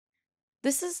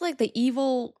This is like the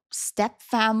evil step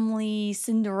family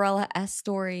Cinderella-esque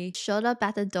story. Showed up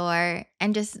at the door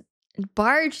and just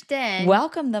barged in.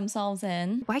 Welcome themselves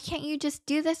in. Why can't you just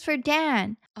do this for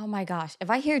Dan? Oh my gosh. If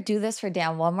I hear do this for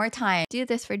Dan one more time, Do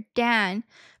this for Dan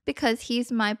because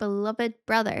he's my beloved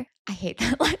brother. I hate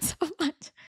that line so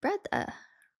much.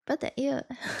 Brother, ew.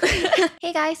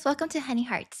 Hey guys, welcome to Honey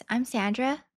Hearts. I'm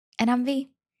Sandra. And I'm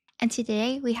V. And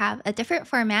today we have a different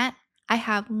format. I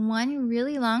have one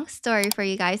really long story for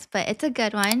you guys, but it's a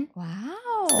good one.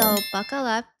 Wow. So buckle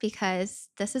up because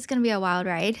this is going to be a wild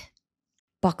ride.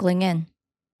 Buckling in.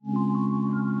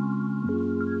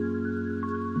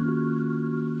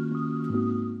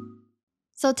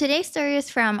 So today's story is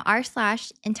from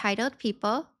r/entitled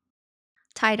people,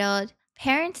 titled,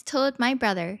 Parents told my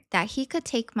brother that he could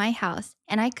take my house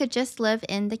and I could just live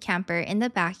in the camper in the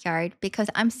backyard because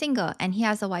I'm single and he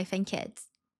has a wife and kids.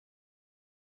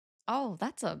 Oh,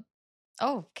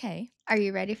 okay. Are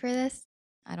you ready for this?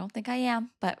 I don't think I am,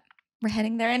 but we're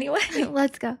heading there anyway.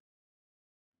 Let's go.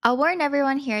 I'll warn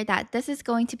everyone here that this is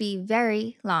going to be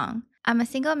very long. I'm a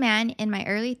single man in my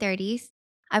early 30s.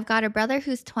 I've got a brother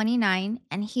who's 29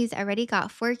 and he's already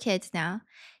got 4 kids now.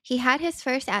 He had his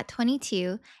first at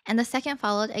 22 and the second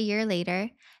followed a year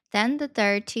later, then the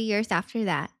third 2 years after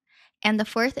that, and the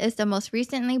fourth is the most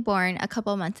recently born a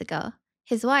couple months ago.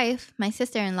 His wife, my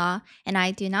sister-in-law, and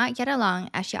I do not get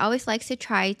along as she always likes to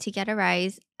try to get a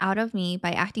rise out of me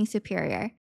by acting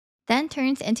superior, then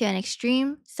turns into an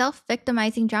extreme,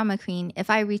 self-victimizing drama queen if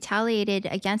I retaliated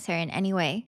against her in any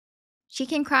way. She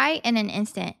can cry in an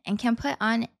instant and can put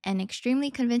on an extremely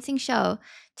convincing show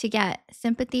to get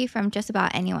sympathy from just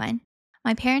about anyone.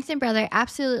 My parents and brother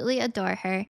absolutely adore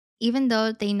her, even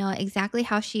though they know exactly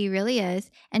how she really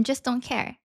is and just don't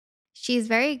care. She's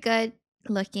very good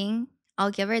looking, I'll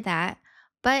give her that,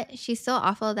 but she's so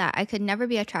awful that I could never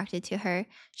be attracted to her.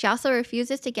 She also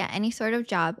refuses to get any sort of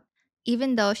job,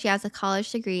 even though she has a college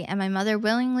degree and my mother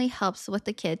willingly helps with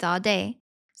the kids all day.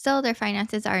 So their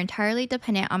finances are entirely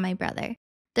dependent on my brother.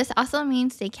 This also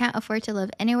means they can't afford to live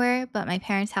anywhere but my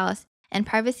parents' house, and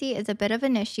privacy is a bit of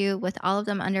an issue with all of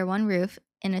them under one roof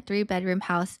in a 3-bedroom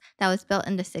house that was built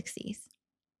in the 60s.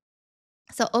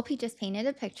 So OP just painted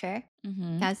a picture.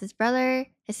 Mm-hmm. He has his brother,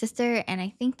 his sister, and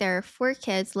I think there are 4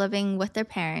 kids living with their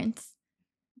parents.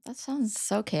 That sounds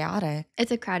so chaotic.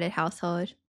 It's a crowded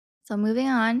household. So moving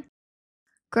on.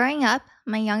 Growing up,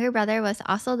 my younger brother was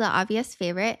also the obvious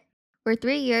favorite. We're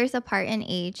 3 years apart in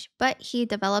age, but he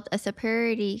developed a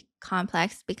superiority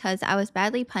complex because I was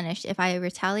badly punished if I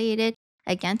retaliated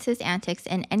against his antics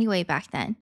in any way back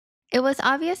then. It was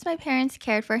obvious my parents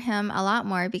cared for him a lot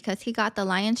more because he got the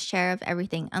lion's share of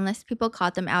everything unless people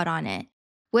called them out on it,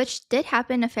 which did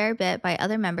happen a fair bit by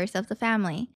other members of the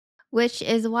family, which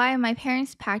is why my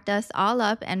parents packed us all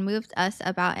up and moved us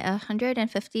about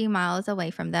 150 miles away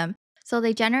from them, so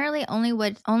they generally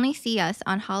would only see us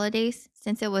on holidays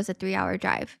since it was a 3-hour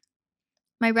drive.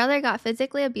 My brother got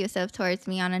physically abusive towards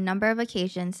me on a number of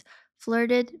occasions,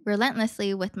 flirted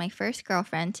relentlessly with my first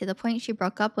girlfriend to the point she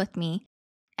broke up with me,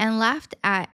 and laughed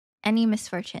at any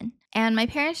misfortune. And my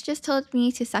parents just told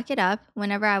me to suck it up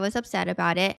whenever I was upset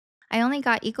about it. I only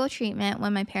got equal treatment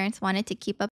when my parents wanted to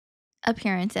keep up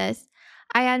appearances.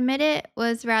 I admit it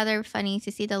was rather funny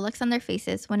to see the looks on their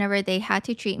faces whenever they had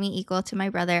to treat me equal to my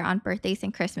brother on birthdays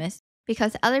and Christmas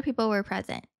because other people were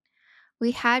present. We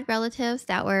had relatives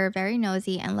that were very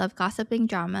nosy and loved gossiping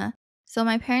drama, so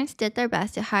my parents did their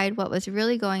best to hide what was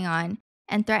really going on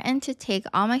and threatened to take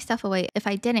all my stuff away if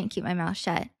I didn't keep my mouth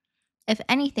shut. If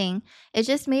anything, it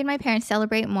just made my parents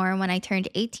celebrate more when I turned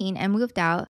 18 and moved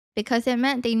out because it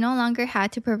meant they no longer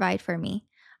had to provide for me.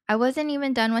 I wasn't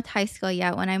even done with high school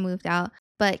yet when I moved out,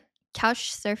 but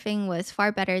couch surfing was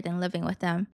far better than living with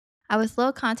them. I was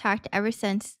low contact ever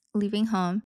since leaving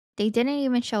home. They didn't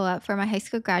even show up for my high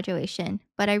school graduation,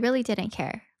 but I really didn't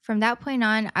care. From that point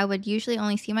on, I would usually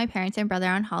only see my parents and brother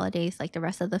on holidays like the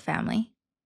rest of the family.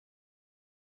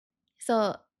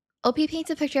 So OP paints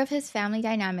a picture of his family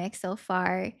dynamic so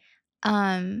far.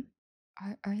 Are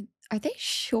they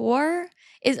sure?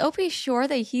 Is Opie sure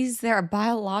that he's their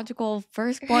biological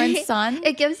firstborn son?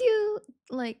 It gives you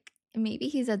like maybe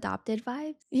he's adopted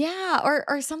vibes. Yeah,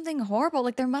 or something horrible.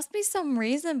 Like there must be some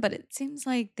reason, but it seems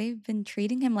like they've been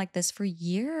treating him like this for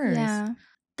years. Yeah.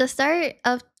 The start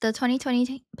of the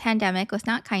 2020 pandemic was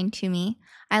not kind to me.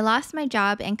 I lost my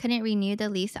job and couldn't renew the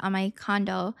lease on my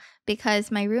condo because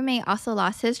my roommate also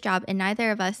lost his job and neither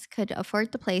of us could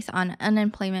afford the place on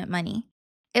unemployment money.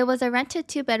 It was a rented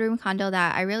 2-bedroom condo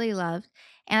that I really loved,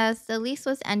 As the lease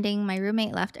was ending, my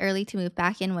roommate left early to move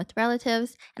back in with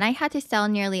relatives, and I had to sell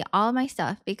nearly all my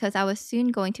stuff because I was soon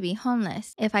going to be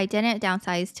homeless if I didn't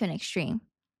downsize to an extreme.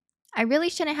 I really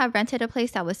shouldn't have rented a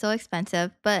place that was so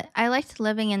expensive, but I liked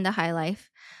living in the high life.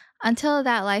 Until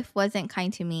that life wasn't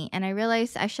kind to me, and I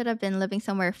realized I should have been living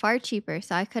somewhere far cheaper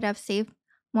so I could have saved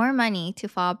more money to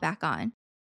fall back on.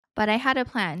 But I had a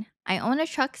plan. I own a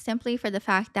truck simply for the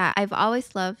fact that I've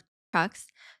always loved trucks,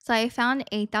 so I found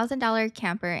a $1,000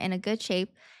 camper in a good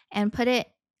shape and put it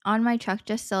on my truck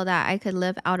just so that I could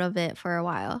live out of it for a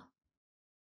while.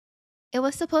 It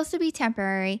was supposed to be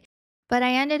temporary, but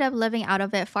I ended up living out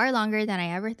of it far longer than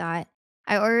I ever thought.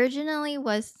 I originally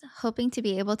was hoping to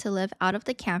be able to live out of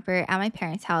the camper at my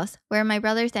parents' house, where my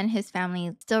brothers and his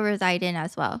family still reside in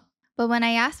as well. But when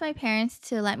I asked my parents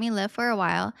to let me live for a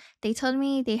while, they told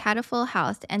me they had a full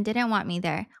house and didn't want me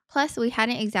there. Plus, we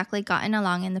hadn't exactly gotten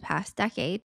along in the past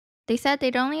decade. They said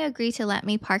they'd only agree to let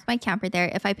me park my camper there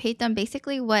if I paid them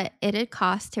basically what it'd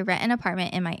cost to rent an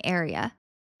apartment in my area.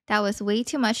 That was way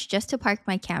too much just to park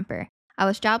my camper. I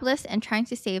was jobless and trying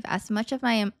to save as much of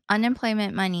my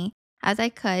unemployment money as I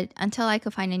could until I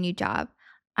could find a new job.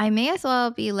 I may as well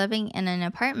be living in an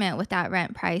apartment with that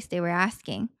rent price they were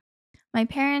asking. My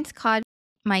parents called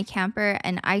my camper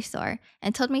an eyesore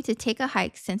and told me to take a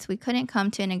hike since we couldn't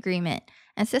come to an agreement,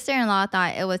 and sister-in-law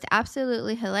thought it was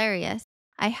absolutely hilarious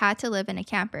I had to live in a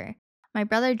camper. My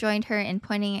brother joined her in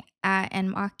pointing at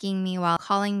and mocking me while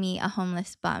calling me a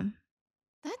homeless bum.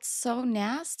 That's so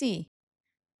nasty.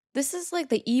 This is like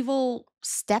the evil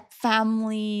step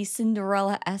family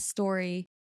Cinderella-esque story.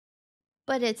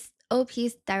 But it's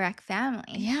OP's direct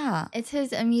family. Yeah. It's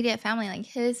his immediate family, like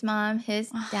his mom,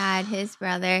 his dad, his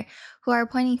brother, who are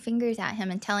pointing fingers at him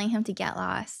and telling him to get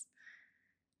lost.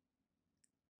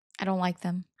 I don't like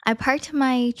them. I parked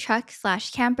my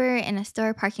truck/camper in a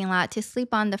store parking lot to sleep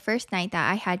on the first night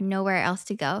that I had nowhere else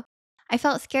to go. I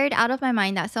felt scared out of my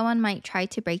mind that someone might try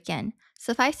to break in.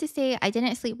 Suffice to say, I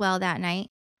didn't sleep well that night.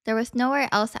 There was nowhere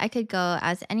else I could go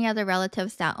as any other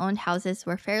relatives that owned houses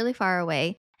were fairly far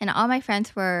away, and all my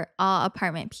friends were all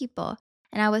apartment people.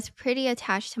 And I was pretty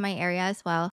attached to my area as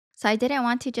well, so I didn't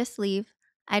want to just leave.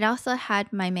 I'd also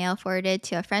had my mail forwarded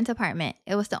to a friend's apartment.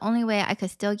 It was the only way I could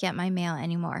still get my mail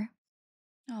anymore.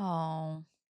 Oh.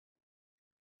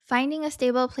 Finding a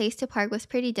stable place to park was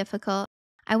pretty difficult.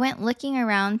 I went looking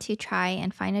around to try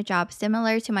and find a job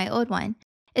similar to my old one.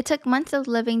 It took months of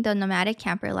living the nomadic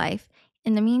camper life.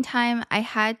 In the meantime, I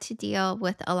had to deal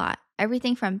with a lot,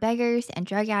 everything from beggars and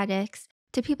drug addicts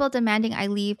to people demanding I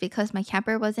leave because my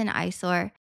camper was an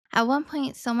eyesore. At one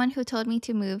point, someone who told me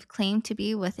to move claimed to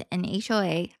be with an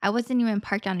HOA. I wasn't even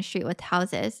parked on a street with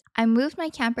houses. I moved my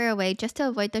camper away just to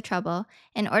avoid the trouble.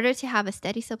 In order to have a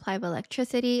steady supply of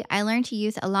electricity, I learned to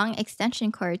use a long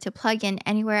extension cord to plug in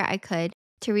anywhere I could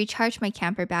to recharge my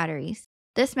camper batteries.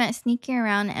 This meant sneaking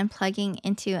around and plugging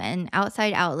into an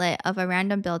outside outlet of a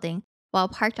random building while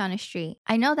parked on a street.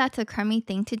 I know that's a crummy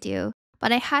thing to do,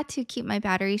 but I had to keep my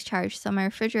batteries charged so my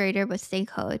refrigerator would stay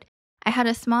cold. I had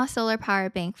a small solar power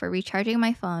bank for recharging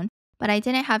my phone, but I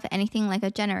didn't have anything like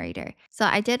a generator, so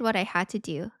I did what I had to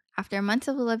do. After months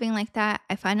of living like that,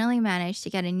 I finally managed to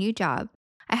get a new job.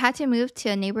 I had to move to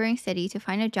a neighboring city to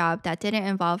find a job that didn't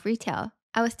involve retail.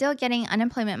 I was still getting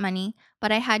unemployment money,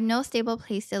 but I had no stable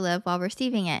place to live while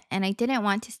receiving it, and I didn't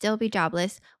want to still be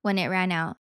jobless when it ran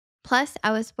out. Plus,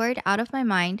 I was bored out of my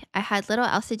mind. I had little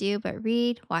else to do but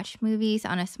read, watch movies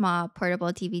on a small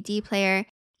portable DVD player,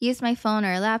 use my phone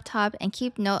or laptop, and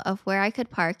keep note of where I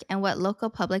could park and what local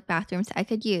public bathrooms I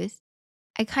could use.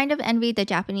 I kind of envied the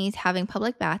Japanese having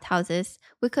public bathhouses.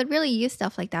 We could really use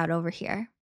stuff like that over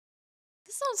here.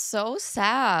 This sounds so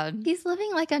sad. He's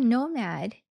living like a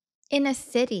nomad in a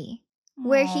city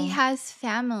where he Oh, has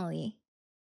family.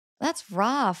 that's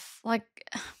rough. Like,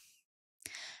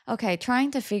 okay,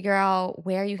 trying to figure out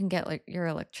where you can get like your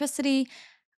electricity.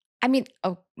 I mean,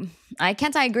 I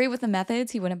can't say I agree with the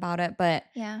methods he went about it, but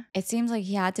Yeah. it seems like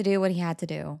he had to do what he had to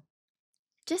do.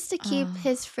 Just to keep Oh,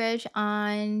 his fridge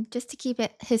on, just to keep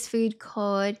his food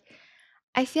cold.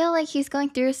 I feel like he's going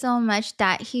through so much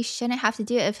that he shouldn't have to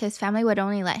do it if his family would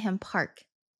only let him park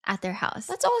at their house.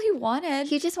 that's all he wanted.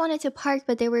 He just wanted to park,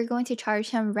 but they were going to charge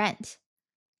him rent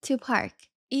to park.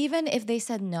 Even if they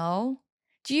said no,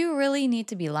 do you really need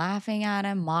to be laughing at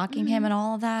him, mocking him, Mhm. and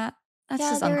all of that? That's Yeah,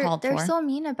 just they're uncalled they're for. so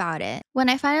mean about it. When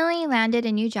I finally landed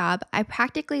a new job, I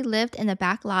practically lived in the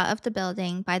back lot of the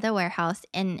building by the warehouse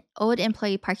in old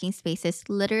employee parking spaces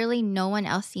literally no one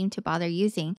else seemed to bother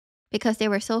using because they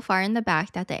were so far in the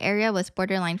back that the area was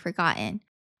borderline forgotten.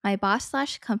 My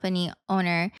boss/company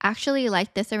owner actually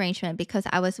liked this arrangement because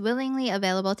I was willingly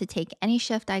available to take any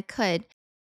shift I could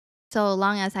so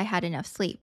long as I had enough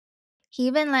sleep. He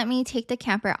even let me take the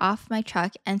camper off my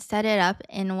truck and set it up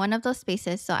in one of those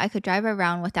spaces so I could drive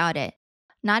around without it.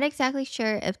 Not exactly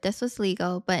sure if this was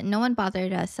legal, but no one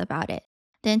bothered us about it.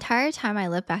 The entire time I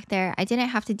lived back there, I didn't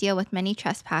have to deal with many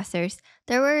trespassers.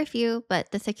 There were a few,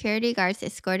 but the security guards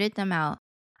escorted them out.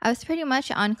 I was pretty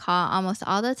much on call almost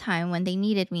all the time when they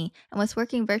needed me and was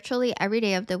working virtually every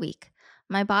day of the week.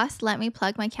 My boss let me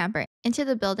plug my camper into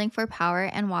the building for power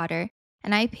and water,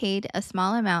 and I paid a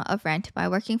small amount of rent by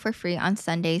working for free on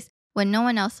Sundays when no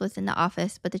one else was in the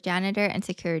office but the janitor and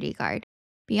security guard.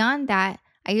 Beyond that,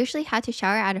 I usually had to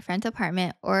shower at a friend's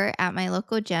apartment or at my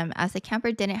local gym as the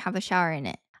camper didn't have a shower in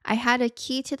it. I had a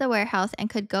key to the warehouse and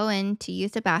could go in to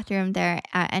use the bathroom there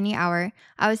at any hour.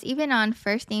 I was even on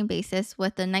first name basis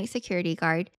with the night security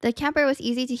guard. The camper was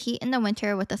easy to heat in the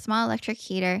winter with a small electric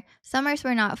heater. Summers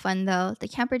were not fun though. The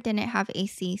camper didn't have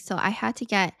AC, so I had to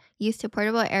get used to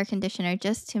portable air conditioner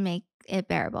just to make it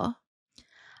bearable.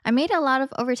 I made a lot of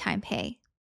overtime pay.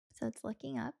 So it's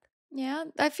looking up. Yeah,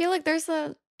 I feel like there's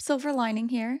a silver lining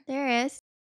here. There is.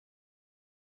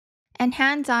 And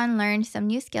hands on learned some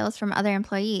new skills from other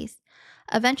employees.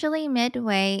 Eventually,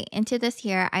 midway into this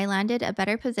year, I landed a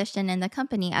better position in the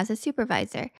company as a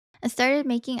supervisor and started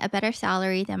making a better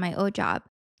salary than my old job.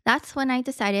 That's when I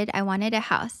decided I wanted a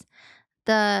house.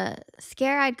 The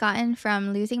scare I'd gotten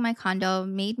from losing my condo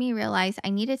made me realize I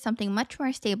needed something much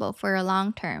more stable for a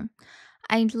long term.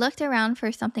 I looked around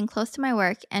for something close to my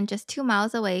work and just 2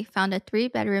 miles away found a 3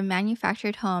 bedroom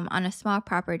manufactured home on a small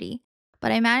property.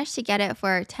 But I managed to get it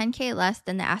for 10K less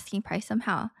than the asking price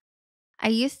somehow. I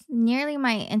used nearly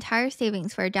my entire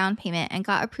savings for a down payment and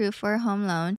got approved for a home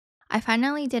loan. I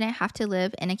finally didn't have to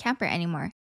live in a camper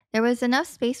anymore. There was enough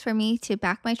space for me to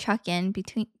back my truck in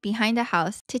behind the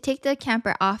house to take the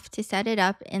camper off to set it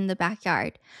up in the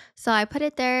backyard. So I put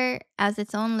it there as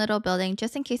its own little building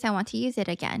just in case I want to use it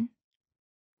again.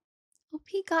 Hope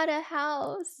he got a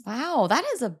house. Wow, that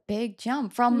is a big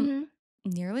jump from Mm-hmm.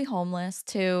 nearly homeless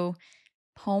to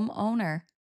homeowner.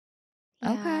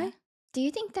 Yeah. Okay. Do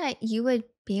you think that you would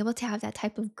be able to have that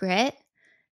type of grit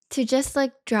to just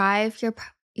like drive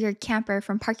your camper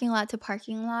from parking lot to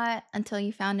parking lot until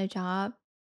you found a job?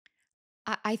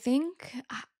 I think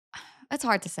it's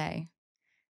hard to say.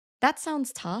 That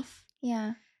sounds tough.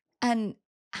 Yeah. And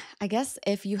I guess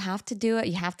if you have to do it,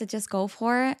 you have to just go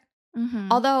for it. Mhm.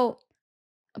 Although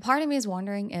a part of me is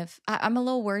wondering if I'm a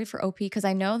little worried for OP because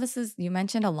I know this is, you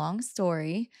mentioned a long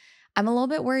story. I'm a little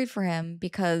bit worried for him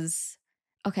because,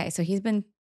 okay, so he's been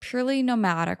purely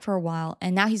nomadic for a while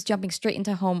and now he's jumping straight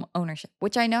into home ownership,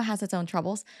 which I know has its own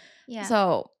troubles. Yeah.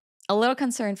 So a little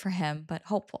concerned for him, but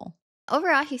hopeful.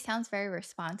 Overall, he sounds very Yeah.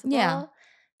 responsible.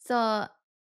 So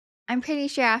I'm pretty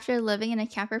sure after living in a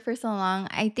camper for so long,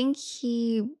 I think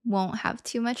he won't have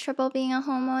too much trouble being a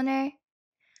homeowner.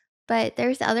 But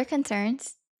there's other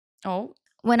concerns. Oh,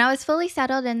 When I was fully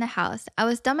settled in the house, I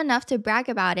was dumb enough to brag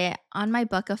about it on my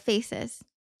book of faces.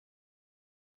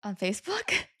 on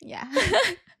Facebook? Yeah.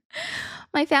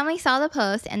 My family saw the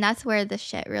post, and that's where the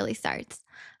shit really starts.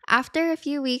 After a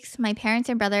few weeks, my parents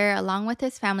and brother, along with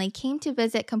his family, came to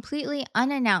visit completely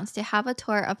unannounced to have a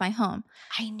tour of my home.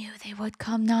 I knew they would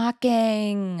come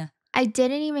knocking. I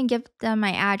didn't even give them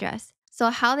my address, so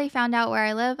how they found out where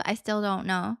I live, I still don't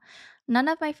know. None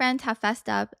of my friends have fessed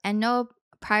up, and no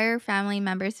prior family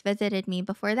members visited me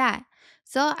before that.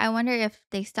 So I wonder if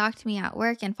they stalked me at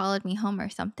work and followed me home or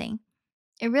something.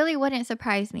 It really wouldn't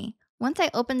surprise me. Once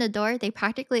I opened the door, they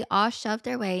practically all shoved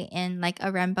their way in like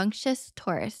a rambunctious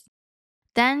tourist.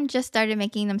 Then just started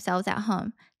making themselves at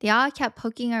home. They all kept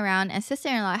poking around, and sister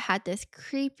in law had this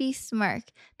creepy smirk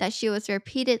that she was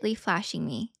repeatedly flashing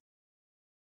me.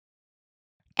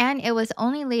 And it was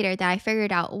only later that I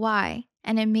figured out why,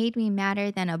 and it made me madder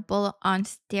than a bull on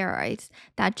steroids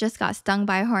that just got stung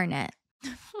by a hornet.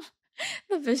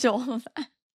 The visual of that.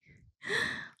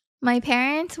 My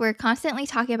parents were constantly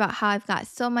talking about how I've got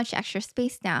so much extra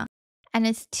space now, and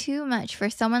it's too much for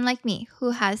someone like me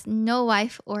who has no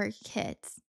wife or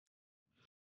kids.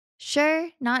 Sure,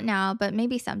 not now, but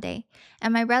maybe someday.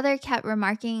 And my brother kept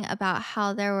remarking about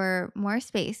how there were more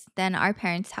space than our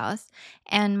parents' house,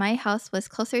 and my house was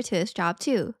closer to his job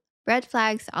too. Red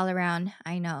flags all around,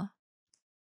 I know.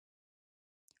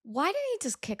 Why didn't he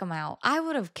just kick him out? I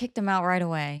would have kicked him out right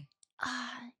away.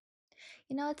 Ah,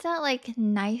 it's that like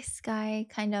nice guy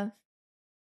kind of.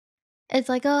 It's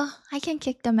like, oh, I can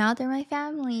kick them out. They're my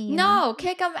family. No,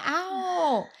 kick him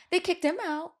out. They kicked him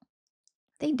out.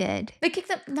 They did. They kicked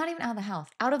him not even out of the house,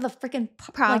 out of the freaking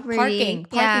like Property. parking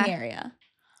Yeah. area.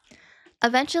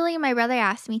 Eventually, my brother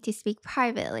asked me to speak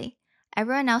privately.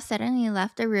 Everyone else suddenly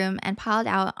left the room and piled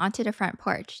out onto the front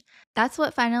porch. That's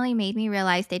what finally made me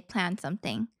realize they'd planned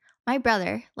something. My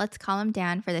brother, let's call him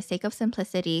Dan for the sake of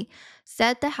simplicity,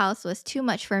 said the house was too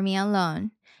much for me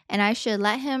alone, and I should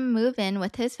let him move in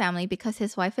with his family because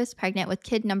his wife is pregnant with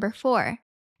kid number 4,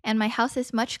 and my house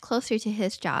is much closer to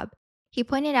his job. He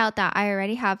pointed out that I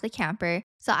already have the camper,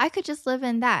 so I could just live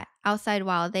in that outside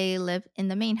while they live in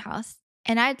the main house.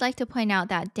 And I'd like to point out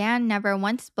that Dan never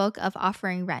once spoke of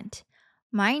offering rent.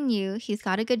 Mind you, he's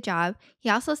got a good job. He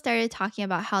also started talking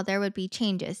about how there would be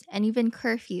changes and even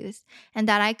curfews, and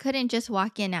that I couldn't just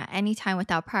walk in at any time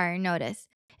without prior notice.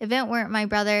 If it weren't my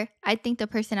brother, I'd think the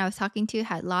person I was talking to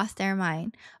had lost their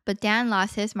mind. But Dan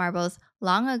lost his marbles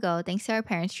long ago thanks to our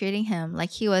parents treating him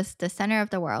like he was the center of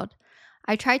the world.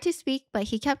 I tried to speak, but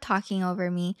he kept talking over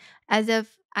me as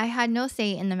if I had no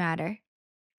say in the matter.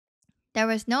 There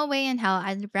was no way in hell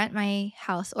I'd rent my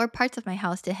house or parts of my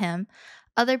house to him.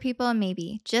 Other people,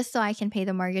 maybe, just so I can pay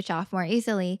the mortgage off more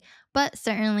easily, but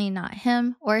certainly not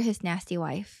him or his nasty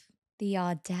wife. The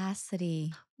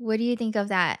audacity. What do you think of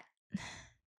that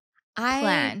I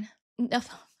plan? no,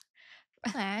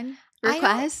 Plan? I don't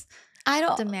Request? I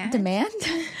don't Demand? demand.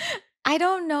 I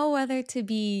don't know whether to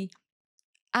be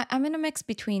I'm in a mix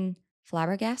between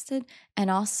flabbergasted and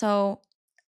also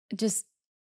just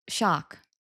shock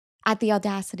at the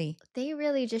audacity. They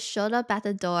really just showed up at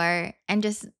the door and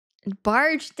just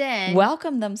barged in.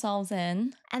 Welcome themselves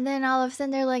in. And then all of a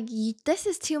sudden they're like, this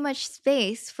is too much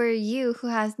space for you who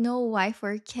has no wife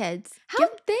or kids. How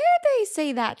dare they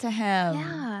say that to him?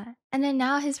 Yeah. And then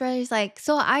now his brother's like,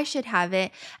 so I should have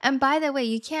it. And by the way,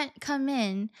 you can't come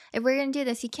in. If we're going to do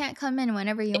this, you can't come in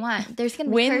whenever you want. There's going to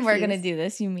be When we're curfews. gonna do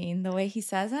this, you mean the way he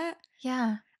says it?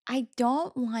 Yeah. I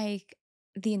don't like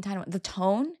the entitlement, the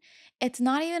tone. It's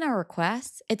not even a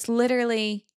request. It's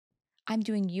literally, I'm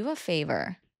doing you a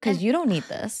favor because And- you don't need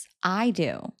this. I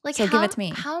do. Like, so give it to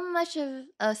me. How much of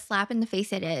a slap in the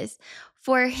face it is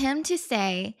for him to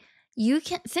say, you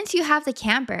can, since you have the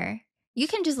camper, you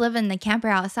can just live in the camper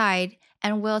outside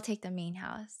and we'll take the main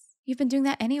house. You've been doing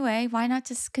that anyway. Why not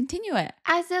just continue it?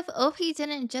 As if OP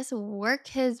didn't just work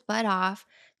his butt off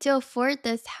to afford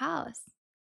this house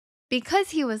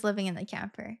because he was living in the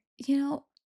camper. You know,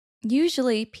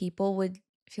 usually people would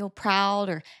feel proud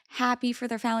or happy for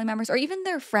their family members or even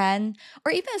their friend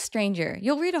or even a stranger.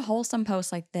 You'll read a wholesome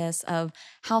post like this of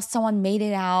how someone made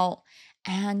it out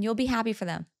and you'll be happy for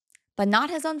them, but not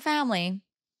his own family.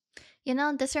 You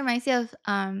know, this reminds me of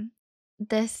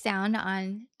this sound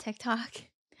on TikTok.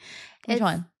 Which It's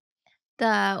one?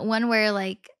 the one where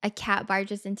like a cat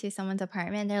barges into someone's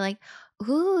apartment and they're like,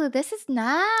 ooh, this is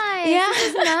nice. Yeah. This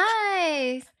is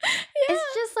nice. Yeah.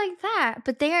 It's just like that.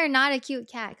 But they are not a cute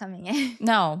cat coming in.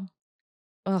 No.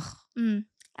 Ugh.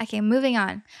 Okay, moving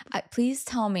on. Please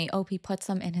tell me OP puts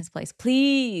them in his place.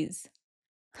 Please.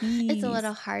 Please. It's a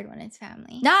little hard when it's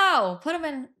family. No, put them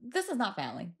in. This is not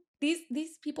family.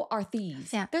 These people are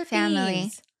thieves. They're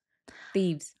family.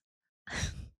 Thieves.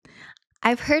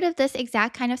 I've heard of this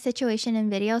exact kind of situation in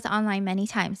videos online many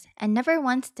times, and never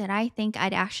once did I think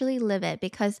I'd actually live it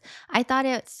because I thought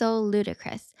it so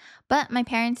ludicrous. But my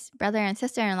parents, brother, and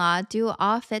sister-in-law do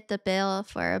all fit the bill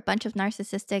for a bunch of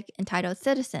narcissistic, entitled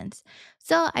citizens.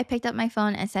 So I picked up my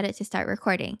phone and set it to start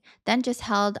recording, then just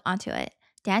held onto it.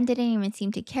 Dan didn't even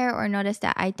seem to care or notice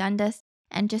that I'd done this,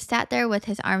 and just sat there with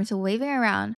his arms waving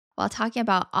around while talking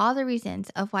about all the reasons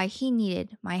of why he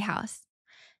needed my house.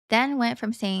 Then went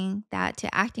from saying that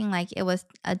to acting like it was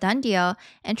a done deal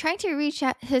and trying to reach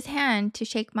out his hand to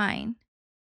shake mine.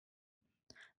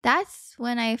 That's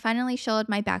when I finally showed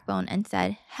my backbone and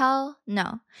said, hell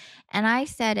no. And I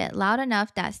said it loud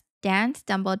enough that Dan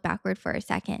stumbled backward for a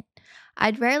second.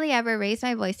 I'd rarely ever raise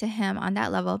my voice to him on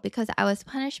that level because I was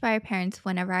punished by our parents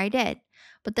whenever I did.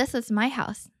 But this was my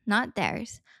house, not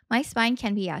theirs. My spine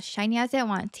can be as shiny as it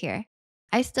wants here.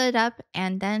 I stood up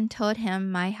and then told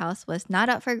him my house was not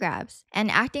up for grabs,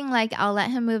 and acting like I'll let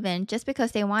him move in just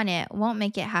because they want it won't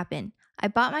make it happen. I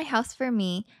bought my house for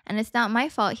me, and it's not my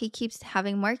fault he keeps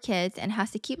having more kids and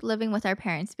has to keep living with our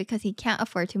parents because he can't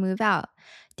afford to move out.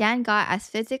 Dan got as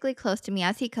physically close to me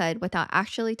as he could without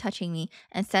actually touching me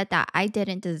and said that I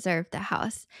didn't deserve the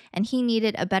house, and he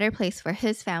needed a better place for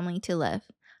his family to live.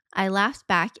 I laughed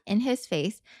back in his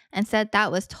face and said that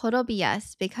was total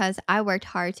BS because I worked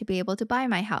hard to be able to buy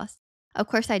my house. Of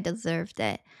course I deserved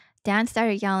it. Dan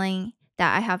started yelling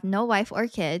that I have no wife or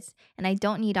kids and I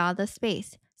don't need all the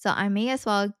space, so I may as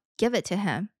well give it to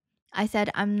him. I said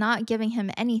I'm not giving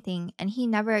him anything and he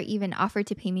never even offered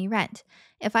to pay me rent.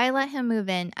 If I let him move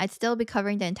in, I'd still be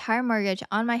covering the entire mortgage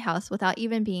on my house without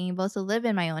even being able to live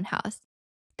in my own house.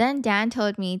 Then Dan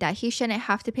told me that he shouldn't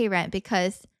have to pay rent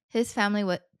because his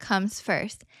family comes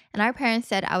first. And our parents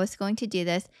said I was going to do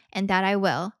this and that I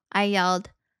will. I yelled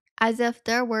as if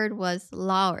their word was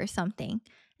law or something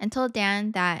and told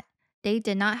Dan that they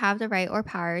did not have the right or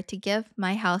power to give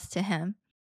my house to him.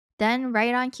 Then,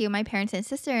 right on cue, my parents and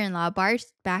sister-in-law barged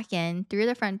back in through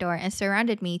the front door and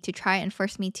surrounded me to try and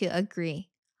force me to agree.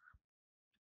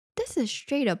 This is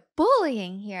straight up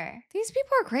bullying here. These people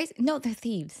are crazy. No, they're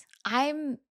thieves.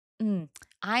 I'm now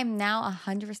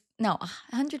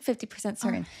 150%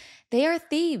 certain. They are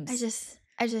thieves.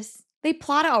 I just They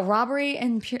plotted a robbery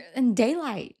in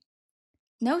daylight.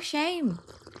 No shame.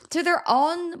 To their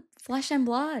own flesh and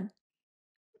blood.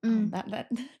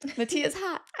 The tea is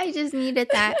hot. I just needed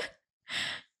that.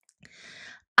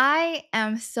 I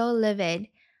am so livid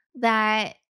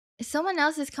that someone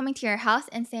else is coming to your house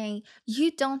and saying,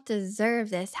 you don't deserve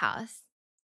this house.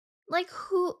 Like,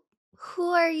 who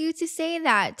are you to say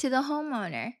that to the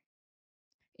homeowner?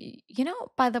 You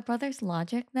know, by the brother's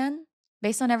logic then,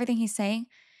 based on everything he's saying,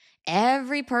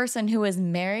 every person who is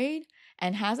married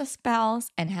and has a spouse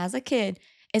and has a kid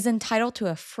is entitled to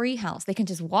a free house. They can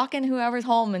just walk in whoever's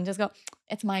home and just go,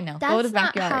 it's mine now. Go to the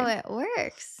backyard. That's not how it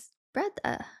works.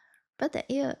 Brother,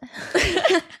 ew.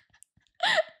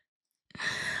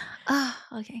 Oh,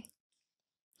 okay.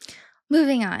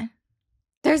 Moving on.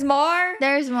 There's more?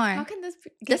 There's more. How can this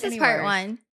get This is any part worse?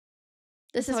 one.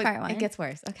 This is part one. It gets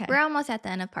worse. Okay. We're almost at the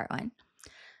end of part one.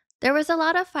 There was a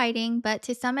lot of fighting, but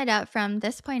to sum it up from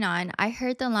this point on, I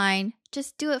heard the line,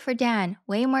 just do it for Dan,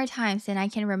 way more times than I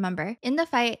can remember. In the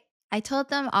fight, I told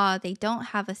them all they don't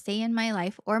have a say in my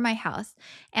life or my house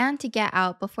and to get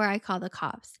out before I call the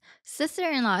cops.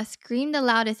 Sister-in-law screamed the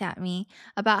loudest at me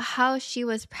about how she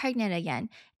was pregnant again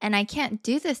and I can't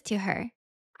do this to her.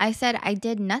 I said I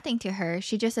did nothing to her.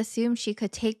 She just assumed she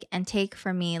could take and take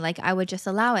from me like I would just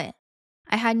allow it.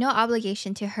 I had no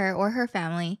obligation to her or her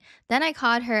family. Then I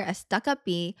called her a stuck-up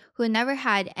bee who never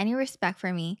had any respect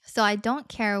for me, so I don't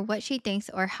care what she thinks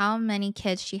or how many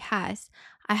kids she has.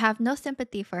 I have no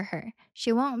sympathy for her.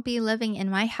 She won't be living in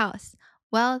my house.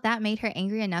 Well, that made her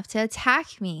angry enough to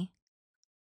attack me.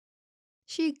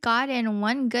 She got in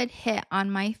one good hit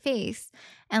on my face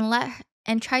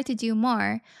and tried to do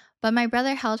more, but my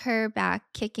brother held her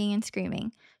back, kicking and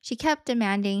screaming. She kept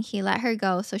demanding he let her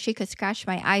go so she could scratch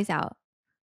my eyes out.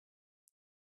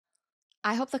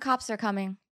 I hope the cops are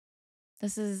coming.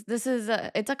 It's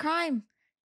a crime.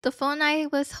 The phone I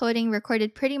was holding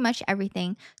recorded pretty much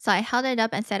everything, so I held it up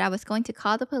and said I was going to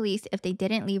call the police if they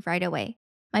didn't leave right away.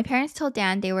 My parents told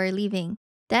Dan they were leaving.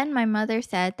 Then my mother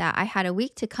said that I had a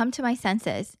week to come to my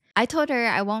senses. I told her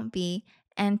I won't be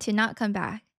and to not come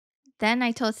back. Then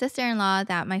I told sister-in-law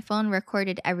that my phone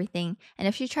recorded everything, and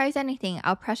if she tries anything,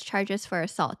 I'll press charges for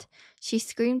assault. She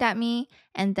screamed at me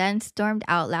and then stormed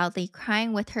out loudly,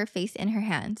 crying with her face in her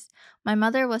hands. My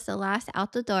mother was the last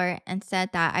out the door and said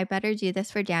that I better do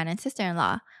this for Dan and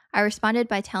sister-in-law. I responded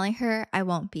by telling her I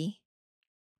won't be.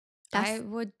 I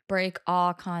would break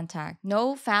all contact.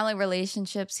 No family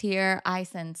relationships here. I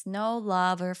sense no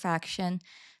love or affection.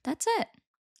 That's it.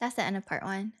 That's the end of part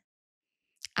one.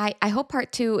 I hope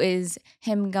part two is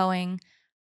him going,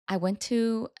 I went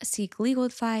to seek legal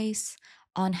advice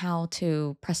on how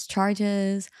to press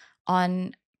charges,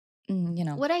 on,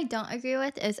 What I don't agree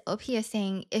with is OP is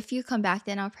saying, if you come back,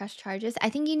 then I'll press charges. I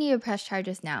think you need to press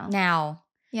charges now. Now.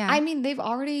 Yeah. I mean, they've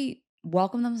already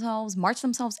welcomed themselves, marched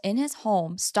themselves in his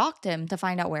home, stalked him to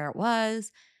find out where it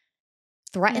was,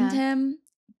 threatened him,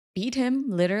 beat him,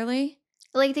 literally.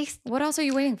 Like what else are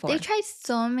you waiting for? They tried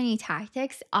so many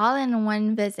tactics all in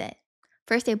one visit.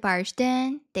 First, they barged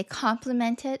in. They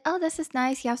complimented. Oh, this is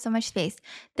nice. You have so much space.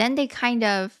 Then they kind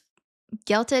of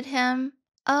guilted him.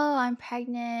 Oh, I'm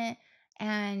pregnant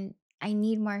and I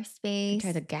need more space.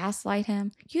 Tried to gaslight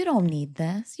him. You don't need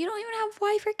this. You don't even have a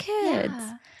wife or kids.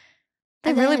 Yeah.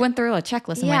 They really went through a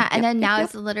checklist. And then now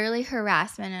it's literally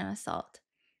harassment and assault.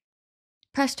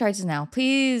 Press charges now.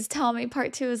 Please tell me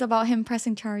part two is about him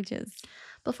pressing charges.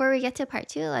 Before we get to part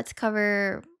two, let's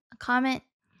cover a comment.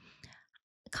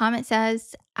 The comment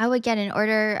says, I would get an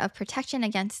order of protection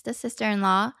against the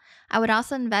sister-in-law. I would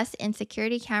also invest in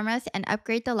security cameras and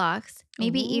upgrade the locks.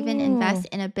 Maybe even invest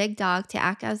in a big dog to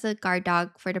act as a guard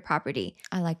dog for the property.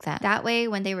 I like that. That way,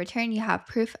 when they return, you have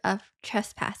proof of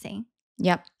trespassing.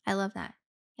 Yep. I love that.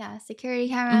 Yeah, security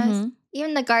cameras,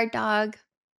 even the guard dog.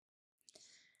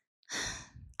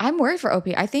 I'm worried for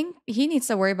Opie. I think he needs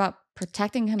to worry about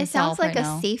protecting himself. It sounds like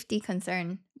a safety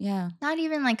concern. Yeah. Not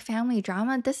even like family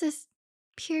drama. This is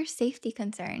pure safety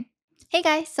concern. Hey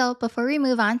guys, so before we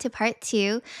move on to part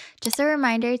two, just a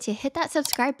reminder to hit that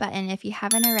subscribe button if you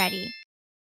haven't already.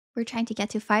 We're trying to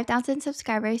get to 5,000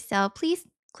 subscribers, so please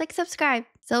click subscribe.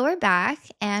 So we're back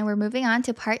and we're moving on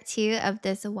to part two of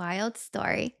this wild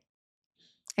story.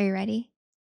 Are you ready?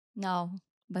 No,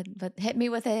 but hit me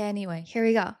with it anyway. Here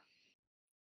we go.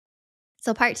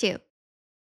 So, part two.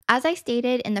 As I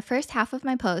stated in the first half of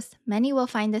my post, many will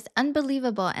find this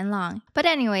unbelievable and long. But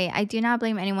anyway, I do not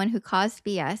blame anyone who caused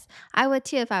BS. I would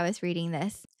too if I was reading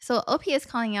this. So, OP is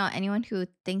calling out anyone who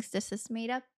thinks this is made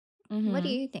up. What do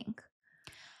Mhm. you think?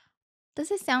 Does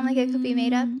it sound like it could be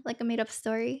made up? Mm, Like a made up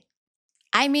story?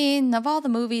 I mean, of all the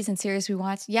movies and series we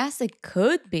watched, yes, it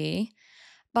could be,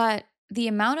 but the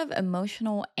amount of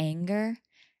emotional anger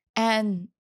and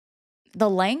the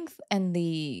length and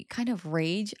the kind of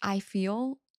rage I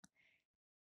feel,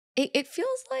 it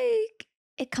feels like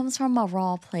it comes from a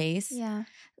raw place. Yeah.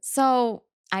 So,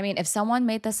 I mean, if someone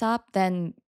made this up,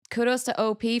 then kudos to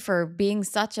OP for being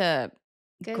such a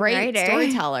Good great writer.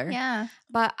 storyteller. Yeah.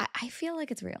 But I feel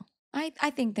like it's real. I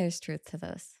think there's truth to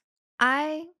this.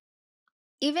 I,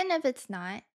 even if it's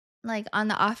not, like on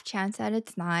the off chance that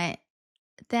it's not,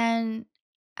 then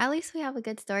at least we have a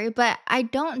good story. But I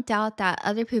don't doubt that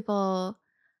other people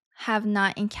have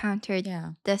not encountered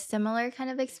Yeah. this similar kind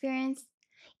of experience,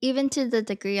 even to the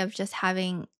degree of just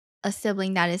having a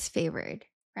sibling that is favored,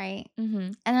 right?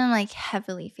 Mhm. And then like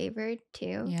heavily favored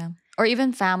too. Yeah. Or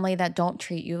even family that don't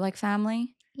treat you like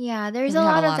family, Yeah, there's because a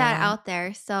we have a lot of lot of that that. out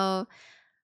there. So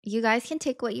you guys can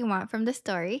take what you want from the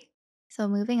story. So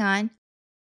moving on.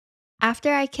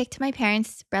 After I kicked my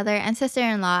parents, brother, and sister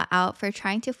in law out for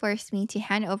trying to force me to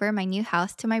hand over my new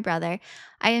house to my brother,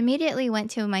 I immediately went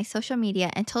to my social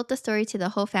media and told the story to the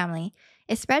whole family.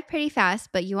 It spread pretty fast,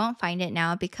 but you won't find it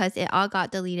now because it all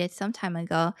got deleted some time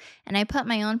ago, and I put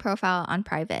my own profile on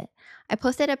private. I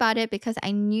posted about it because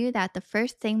I knew that the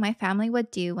first thing my family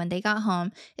would do when they got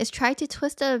home is try to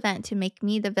twist the event to make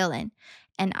me the villain,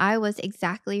 and I was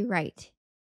exactly right.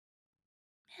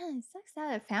 Man, it sucks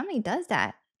that a family does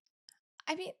that.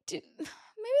 I mean, maybe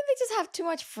they just have too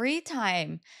much free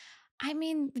time. I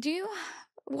mean,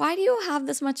 why do you have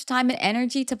this much time and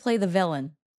energy to play the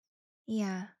villain?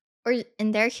 Yeah. Or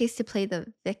in their case, to play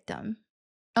the victim.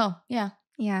 Oh, yeah.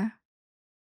 Yeah.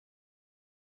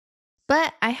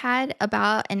 But I had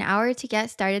about an hour to get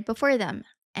started before them,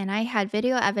 and I had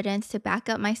video evidence to back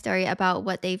up my story about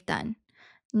what they've done.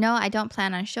 No, I don't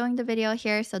plan on showing the video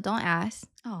here, so don't ask.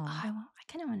 Oh, Oh, I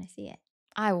kind of want to see it.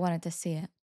 I wanted to see it.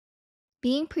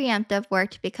 Being preemptive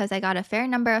worked because I got a fair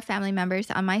number of family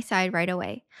members on my side right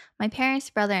away. My parents,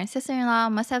 brother, and sister in law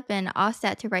must have been all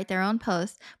set to write their own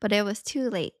posts, but it was too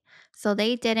late, so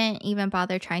they didn't even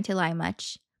bother trying to lie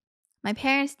much. My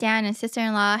parents, Dan, and sister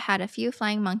in law had a few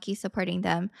flying monkeys supporting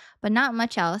them, but not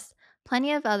much else.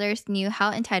 Plenty of others knew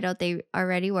how entitled they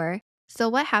already were. So,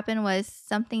 what happened was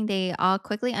something they all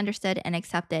quickly understood and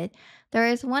accepted. There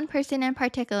is one person in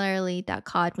particularly that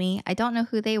called me. I don't know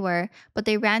who they were, but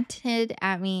they ranted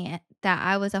at me that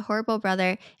I was a horrible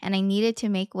brother and I needed to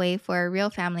make way for a real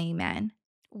family man.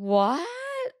 What?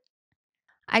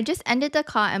 I just ended the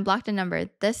call and blocked the number.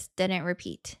 This didn't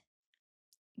repeat.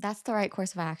 That's the right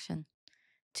course of action.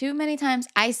 Too many times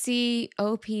I see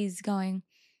OPs going,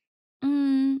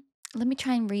 mm, let me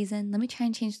try and reason. Let me try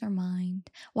and change their mind.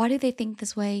 Why do they think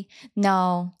this way?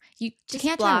 No, you Just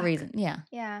can't try to block. reason. Yeah.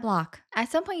 Yeah. Block. At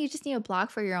some point, you just need a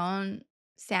block for your own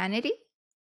sanity.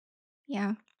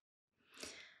 Yeah.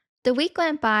 The week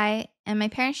went by, and my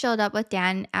parents showed up with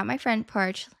Dan at my front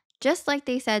porch, just like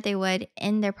they said they would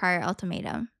in their prior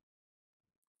ultimatum.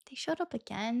 They showed up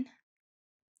again.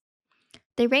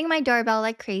 They rang my doorbell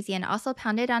like crazy and also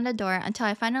pounded on the door until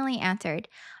I finally answered.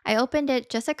 I opened it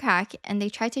just a crack, and they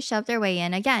tried to shove their way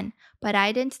in again, but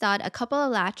I'd installed a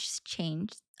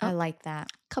I like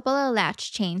that. couple of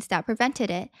latch chains that prevented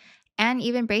it, and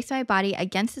even braced my body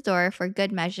against the door for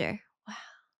good measure.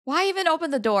 Why even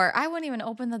open the door? I wouldn't even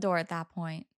open the door at that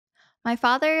point. My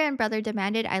father and brother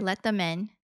demanded I let them in.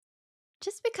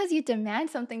 Just because you demand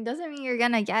something doesn't mean you're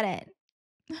gonna get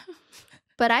it.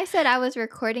 But I said I was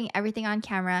recording everything on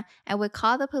camera and would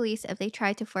call the police if they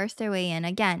tried to force their way in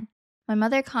again. My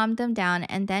mother calmed them down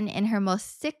and then, in her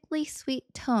most sickly sweet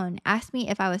tone, asked me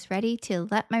if I was ready to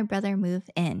let my brother move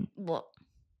in. Blah,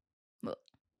 blah.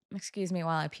 Excuse me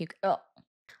while I puke. Oh.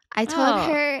 I told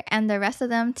Oh. her and the rest of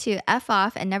them to F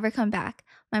off and never come back.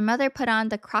 My mother put on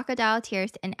the crocodile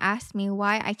tears and asked me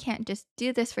why I can't just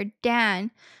do this for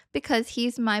Dan because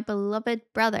he's my beloved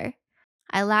brother.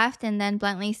 I laughed and then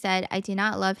bluntly said I do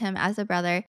not love him as a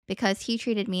brother because he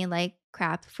treated me like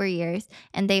crap for years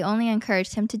and they only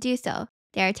encouraged him to do so.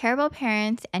 They are terrible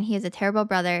parents and he is a terrible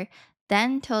brother.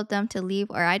 Then told them to leave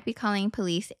or I'd be calling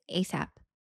police ASAP.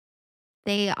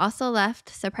 They also left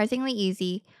surprisingly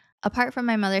easy, apart from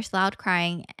my mother's loud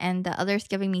crying and the others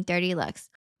giving me dirty looks.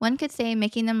 One could say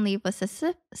making them leave was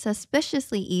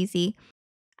suspiciously easy.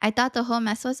 I thought the whole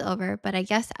mess was over, but I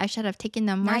guess I should have taken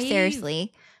them more Naive.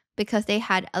 seriously because they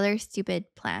had other stupid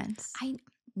plans. I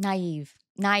Naive.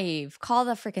 Naive. Call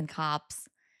the freaking cops.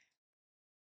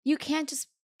 You can't just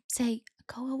say,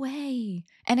 "Go away,"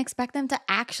 and expect them to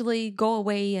actually go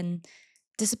away and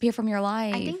disappear from your I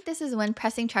life. think this is when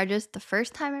pressing charges the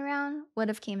first time around would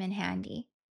have came in handy.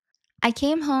 I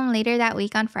came home later that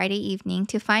week on Friday evening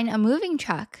to find a moving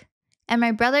truck and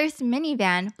my brother's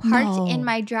minivan parked in No.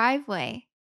 my driveway.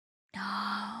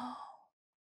 No.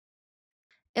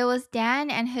 It was Dan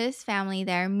and his family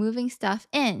there moving stuff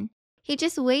in. He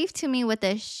just waved to me with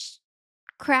a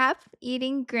crap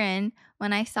eating grin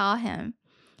when I saw him.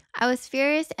 I was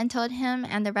furious and told him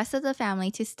and the rest of the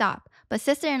family to stop, but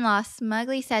sister-in-law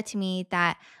smugly said to me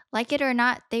that, like it or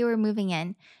not, they were moving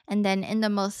in, and then in the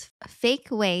most fake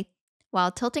way, while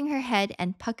tilting her head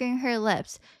and puckering her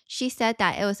lips, she said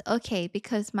that it was okay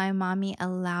because my mommy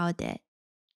allowed it.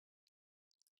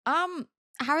 How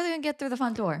are they gonna get through the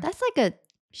front door?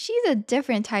 She's a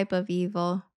different type of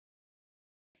evil.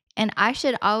 And I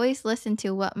should always listen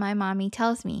to what my mommy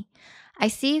tells me. I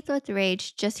seethed with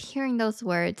rage just hearing those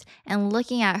words and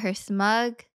looking at her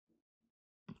smug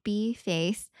bee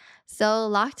face, so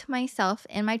locked myself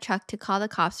in my truck to call the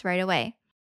cops right away.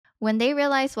 When they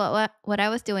realized what I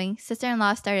was doing,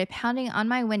 sister-in-law started pounding on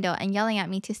my window and yelling at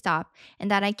me to stop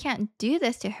and that I can't do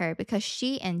this to her because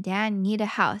she and Dan need a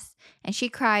house. And she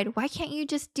cried, "Why can't you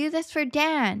just do this for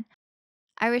Dan?"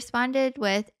 I responded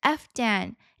with, "F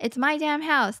Dan, it's my damn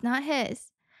house, not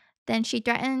his." Then she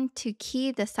threatened to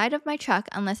key the side of my truck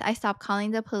unless I stopped calling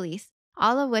the police,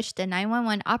 all of which the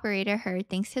 911 operator heard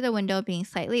thanks to the window being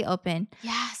slightly open.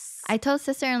 Yes. I told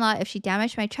sister-in-law if she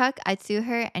damaged my truck, I'd sue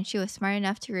her, and she was smart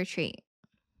enough to retreat.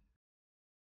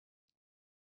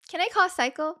 Can I call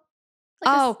psycho?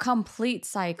 Oh, complete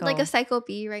Like a psycho. psycho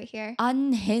bee right here.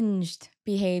 Unhinged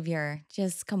behavior.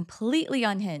 Just completely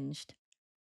unhinged.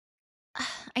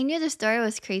 I knew the story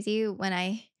was crazy when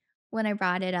I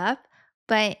brought it up,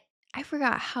 but I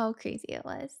forgot how crazy it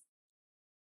was.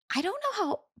 I don't know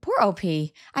how poor OP.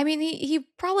 I mean, he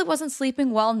probably wasn't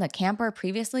sleeping well in the camper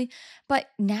previously, but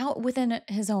now within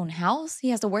his own house, he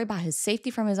has to worry about his safety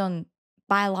from his own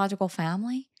biological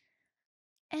family.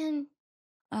 And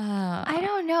Uh, I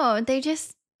don't know, they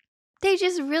just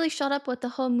really showed up with the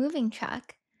whole moving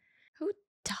truck. who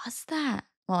does that?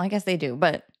 Well, I guess they do,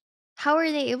 but How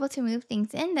were they able to move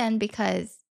things in then?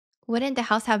 Because wouldn't the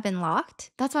house have been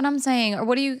locked? that's what I'm saying. Or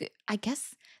what do you, I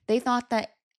guess they thought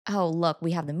that, oh, look,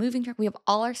 we have the moving truck, we have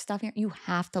all our stuff here. You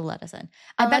have to let us in.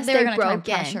 I bet Unless they were they going to try and broke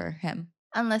in. pressure him.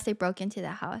 Unless they broke into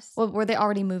the house. Well, were they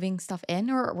already moving stuff in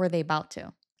or were they about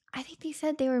to? I think they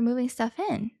said they were moving stuff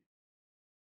in.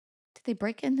 Did they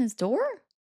break in his door?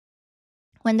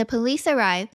 When the police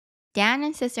arrived, Dan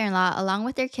and sister-in-law, along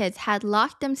with their kids, had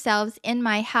locked themselves in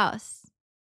my house.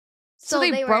 So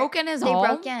they broke in his They home?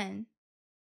 broke in.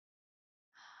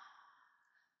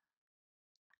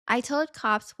 I told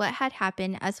cops what had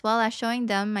happened as well as showing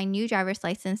them my new driver's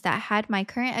license that had my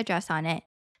current address on it.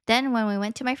 Then when we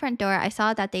went to my front door, I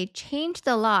saw that they changed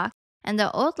the lock and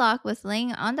the old lock was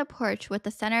laying on the porch with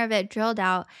the center of it drilled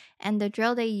out and the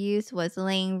drill they used was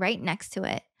laying right next to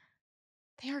it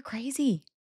They are crazy.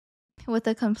 with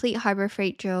a complete Harbor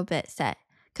Freight drill bit set.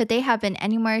 Could they have been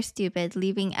any more stupid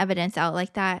leaving evidence out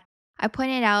like that? I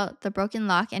pointed out the broken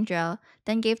lock and drill,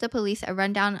 then gave the police a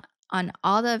rundown on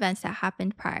all the events that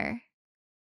happened prior.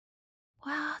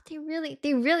 Wow,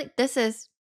 this is,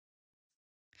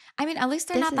 I mean, at least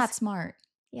they're this not that is, smart.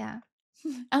 yeah.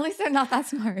 At least they're not that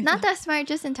smart. Not that smart,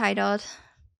 just entitled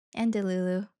and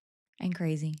delulu And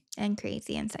crazy. and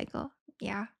crazy and psycho.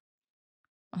 Yeah.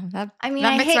 Oh, that I mean,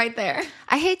 that mix right there.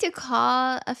 I hate to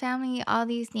call a family all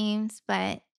these names,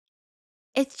 but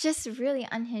it's just really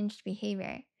unhinged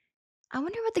behavior. I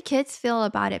wonder what the kids feel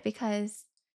about it because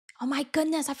Oh my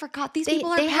goodness, I forgot these they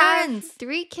people are they have parents.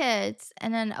 3 kids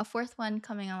and then a 4th one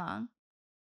coming along.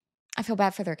 I feel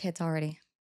bad for their kids already.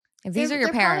 If these are your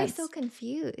They're probably parents. so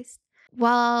confused.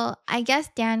 Well, I guess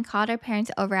Dan called our parents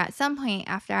over at some point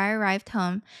after I arrived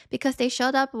home because they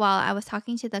showed up while I was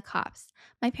talking to the cops.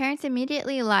 My parents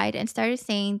immediately lied and started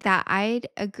saying that I'd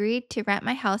agreed to rent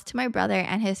my house to my brother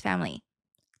and his family.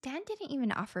 Dan didn't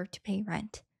even offer to pay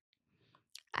rent.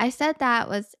 I said that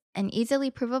was an easily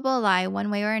provable lie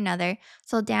one way or another,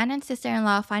 so Dan and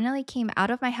sister-in-law finally came out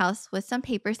of my house with some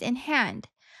papers in hand.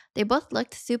 They both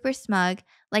looked super smug,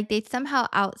 like they'd somehow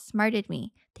outsmarted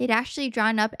me. They'd actually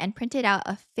drawn up and printed out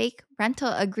a fake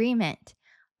rental agreement,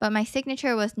 but my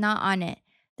signature was not on it.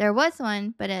 There was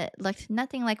one, but it looked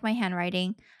nothing like my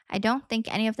handwriting. I don't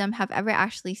think any of them have ever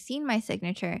actually seen my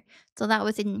signature, so that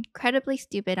was incredibly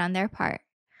stupid on their part.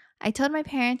 I told my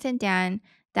parents and Dan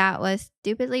that was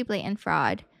stupidly blatant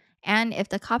fraud, and if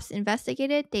the cops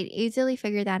investigated, they'd easily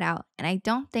figure that out, and I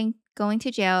don't think going to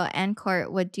jail and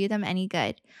court would do them any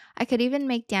good. I could even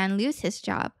make Dan lose his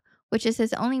job, which is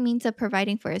his only means of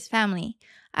providing for his family.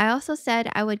 I also said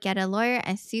I would get a lawyer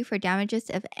and sue for damages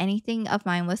if anything of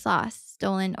mine was lost,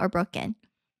 stolen, or broken.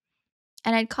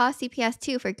 And I'd call CPS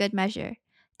too for good measure.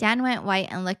 Dan went white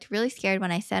and looked really scared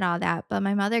when I said all that, but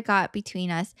my mother got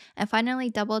between us and finally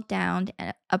doubled down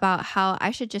about how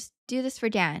I should just do this for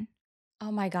Dan.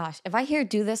 Oh my gosh. If I hear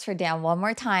do this for Dan one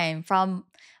more time from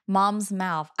mom's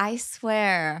mouth, I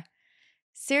swear.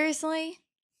 Seriously?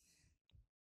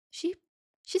 She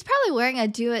she's probably wearing a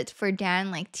do it for Dan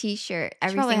like t-shirt She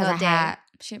every probably has single a day. hat.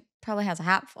 She probably has a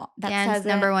hat that Dan's says it.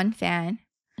 number one fan.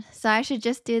 So I should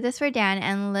just do this for Dan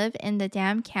and live in the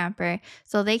damn camper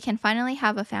so they can finally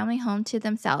have a family home to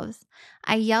themselves.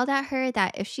 I yelled at her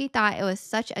that if she thought it was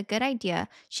such a good idea,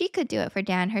 she could do it for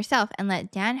Dan herself and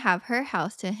let Dan have her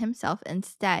house to himself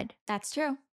instead. That's true.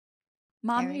 There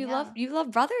Mom, we you love go. you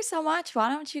love brothers so much. Why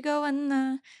don't you go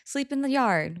and sleep in the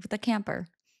yard with the camper?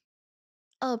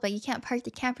 Oh, but you can't park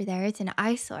the camper there. It's an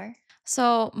eyesore.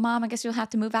 So, Mom, I guess you'll have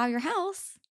to move out of your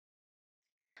house.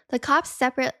 The cops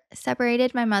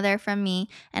separated my mother from me,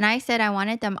 and I said I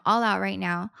wanted them all out right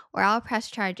now, or I'll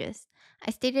press charges.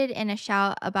 I stated in a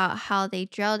shout about how they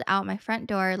drilled out my front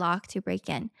door lock to break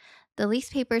in. The lease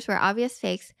papers were obvious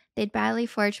fakes, they'd badly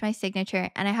forged my signature,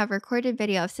 and I have recorded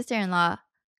video of sister in law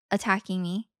attacking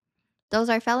me. Those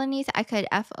are felonies I could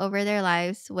F over their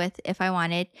lives with if I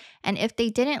wanted, and if they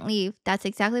didn't leave, that's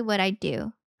exactly what I'd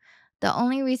do. The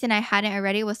only reason I hadn't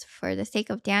already was for the sake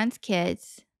of Dan's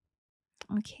kids.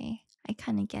 Okay, I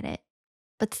kind of get it.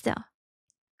 But still,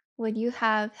 would you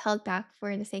have held back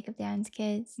for the sake of Dan's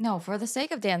kids? No, for the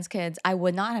sake of Dan's kids, I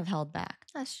would not have held back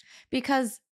That's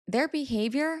because their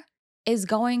behavior is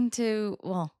going to,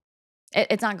 well,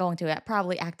 it's not going to, it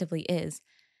probably actively is.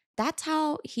 That's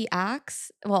how he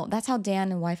acts. Well, that's how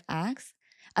Dan and wife acts.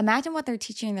 Imagine what they're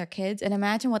teaching their kids and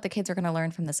imagine what the kids are going to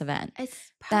learn from this event.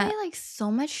 it's probably That, like so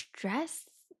much stress,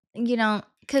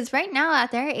 because right now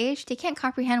at their age, they can't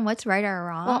comprehend what's right or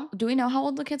wrong. well, do we know how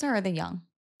old the kids are? Or are they young?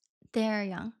 They're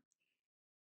young.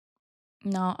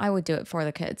 No, I would do it for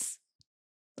the kids.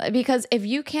 Because if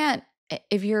you can't,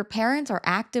 if your parents are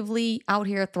actively out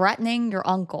here threatening your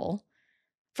uncle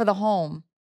for the home,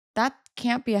 that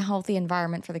can't be a healthy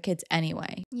environment for the kids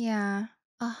anyway. Yeah.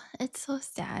 Oh, it's so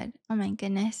sad. Oh my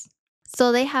goodness.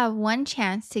 So they have one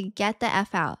chance to get the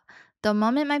F out. The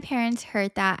moment my parents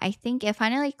heard that, I think it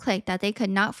finally clicked that they could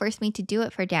not force me to do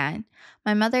it for Dan.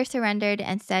 My mother surrendered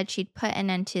and said she'd put an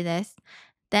end to this.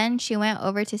 Then she went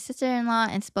over to sister in law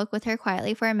and spoke with her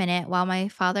quietly for a minute while my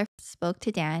father spoke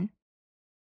to Dan.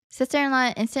 Sister in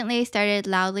law instantly started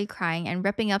loudly crying and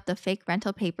ripping up the fake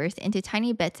rental papers into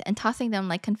tiny bits and tossing them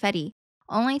like confetti,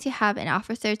 only to have an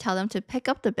officer tell them to pick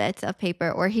up the bits of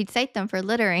paper or he'd cite them for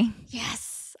littering.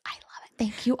 Yes, I love it.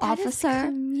 Thank you, That is officer.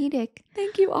 comedic.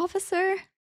 Thank you, officer.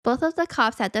 Both of the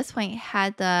cops at this point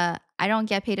had the I don't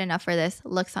get paid enough for this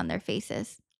looks on their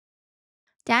faces.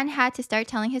 Dan had to start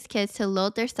telling his kids to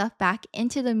load their stuff back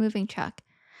into the moving truck.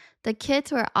 The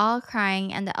kids were all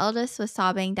crying, and the eldest was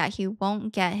sobbing that he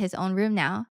won't get his own room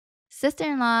now. Sister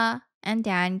in law and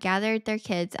Dan gathered their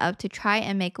kids up to try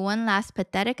and make one last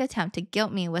pathetic attempt to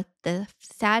guilt me with the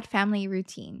sad family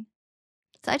routine.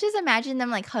 So I just imagine them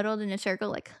like huddled in a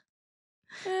circle, like,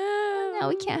 oh, now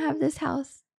we can't have this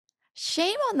house.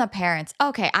 Shame on the parents.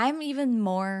 Okay, I'm even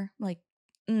more like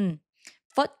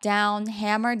foot down,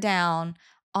 hammer down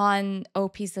on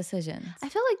OP's decisions. I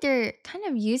feel like they're kind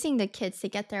of using the kids to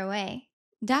get their way.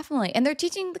 Definitely. And they're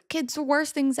teaching the kids the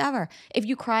worst things ever. If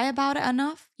you cry about it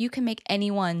enough, you can make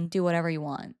anyone do whatever you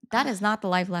want. That is not the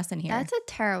life lesson here. That's a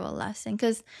terrible lesson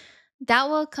because that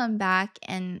will come back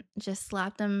and just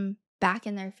slap them back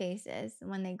in their faces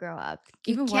when they grow up.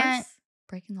 Even can't. worse,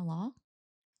 breaking the law.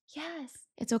 Yes.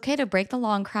 It's okay to break the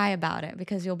law and cry about it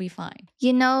because you'll be fine.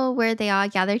 You know where they all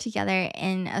gather together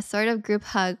in a sort of group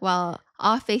hug while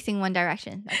all facing one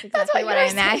direction. That's exactly what I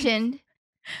imagined.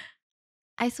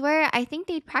 I swear, I think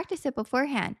they'd practice it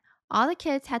beforehand. All the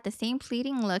kids had the same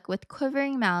pleading look with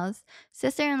quivering mouths.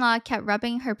 Sister-in-law kept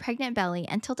rubbing her pregnant belly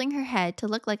and tilting her head to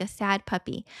look like a sad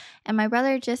puppy. And my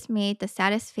brother just made the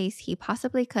saddest face he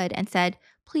possibly could and said,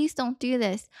 "Please don't do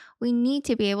this. We need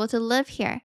to be able to live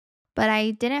here." But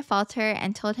I didn't falter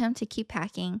and told him to keep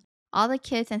packing. All the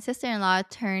kids and sister in law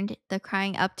turned the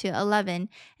crying up to 11,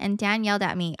 and Dan yelled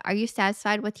at me, "Are you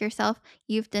satisfied with yourself?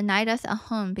 You've denied us a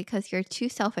home because you're too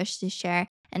selfish to share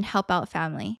and help out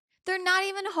family." They're not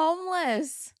even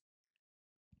homeless.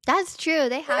 That's true.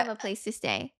 They have They're- a place to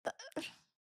stay.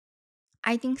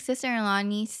 I think sister in law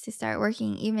needs to start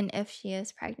working even if she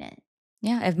is pregnant.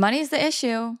 Yeah, if money's the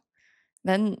issue,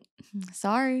 then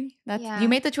sorry. That's you Yeah.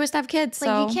 made the choice to have kids, Like,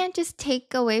 you so can't just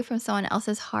take away from someone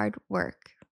else's hard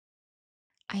work.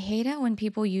 I hate it when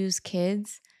people use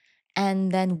kids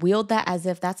and then wield that as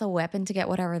if that's a weapon to get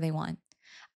whatever they want.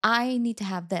 I need to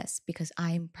have this because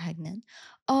I'm pregnant.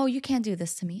 Oh, you can't do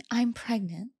this to me. I'm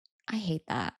pregnant. I hate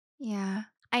that. Yeah.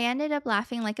 I ended up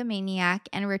laughing like a maniac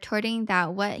and retorting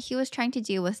that what he was trying to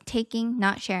do was taking,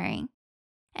 not sharing.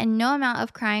 And no amount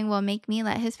of crying will make me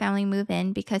let his family move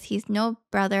in because he's no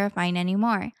brother of mine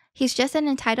anymore. He's just an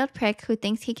entitled prick who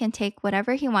thinks he can take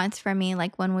whatever he wants from me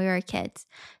like when we were kids.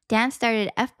 Dan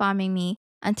started F-bombing me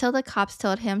until the cops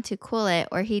told him to cool it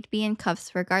or he'd be in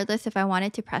cuffs regardless if I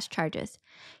wanted to press charges.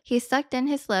 He sucked in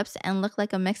his lips and looked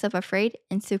like a mix of afraid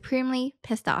and supremely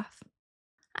pissed off.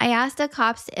 I asked the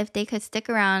cops if they could stick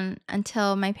around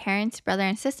until my parents, brother,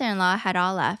 and sister in law had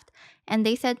all left, and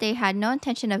they said they had no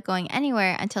intention of going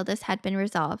anywhere until this had been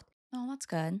resolved. Oh, that's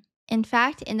good. In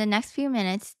fact, in the next few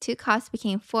minutes, 2 cops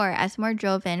became 4 as more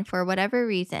drove in for whatever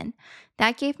reason.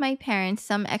 That gave my parents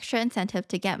some extra incentive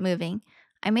to get moving.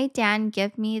 I made Dan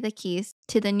give me the keys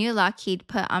to the new lock he'd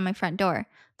put on my front door,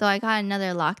 though I got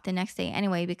another lock the next day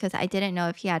anyway because I didn't know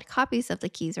if he had copies of the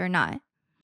keys or not.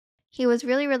 He was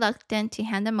really reluctant to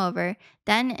hand them over.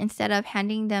 Then, instead of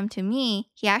handing them to me,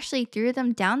 he actually threw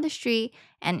them down the street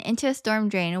and into a storm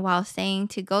drain while saying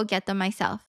to go get them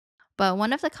myself. But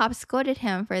one of the cops scolded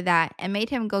him for that and made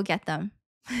him go get them.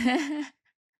 I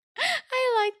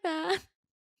like that.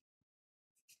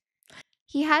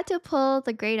 He had to pull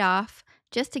the grate off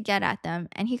just to get at them,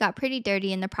 and he got pretty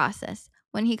dirty in the process.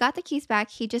 When he got the keys back,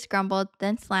 he just grumbled,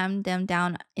 then slammed them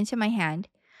down into my hand.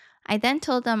 I then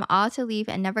told them all to leave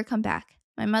and never come back.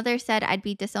 My mother said I'd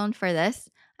be disowned for this,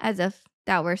 as if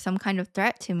that were some kind of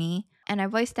threat to me, and I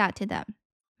voiced that to them.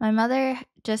 My mother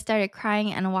just started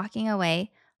crying and walking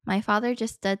away. My father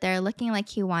just stood there looking like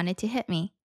he wanted to hit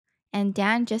me. And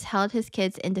Dan just held his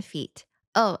kids in defeat.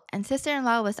 Oh, and sister in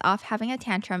law was off having a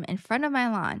tantrum in front of my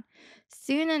lawn.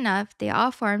 Soon enough, they all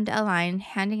formed a line,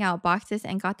 handing out boxes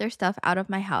and got their stuff out of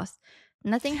my house.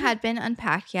 Nothing had been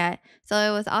unpacked yet, so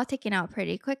it was all taken out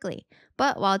pretty quickly.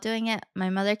 But while doing it,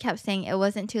 my mother kept saying it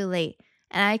wasn't too late,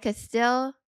 and I could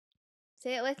still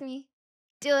say it with me.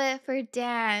 Do it for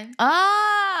Dan.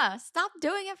 Stop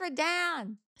doing it for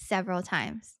Dan. Several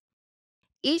times.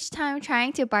 Each time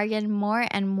trying to bargain more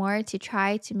and more to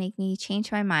try to make me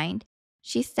change my mind.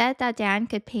 She said that Dan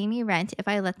could pay me rent if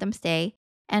I let them stay,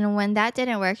 and when that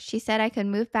didn't work, she said I could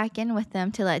move back in with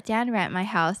them to let Dan rent my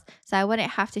house so I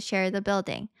wouldn't have to share the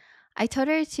building. I told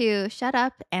her to shut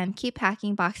up and keep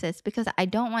packing boxes because I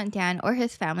don't want Dan or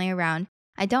his family around.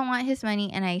 I don't want his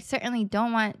money, and I certainly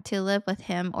don't want to live with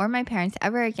him or my parents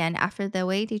ever again after the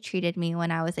way they treated me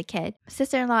when I was a kid.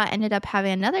 Sister in law ended up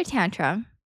having another tantrum.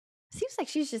 Seems like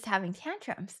she's just having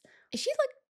tantrums. Is she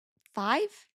like 5?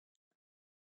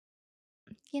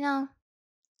 You know,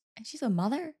 And she's a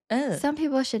mother? Ugh. some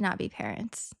people should not be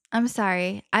parents. I'm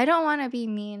sorry. I don't want to be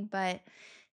mean, but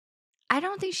I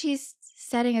don't think she's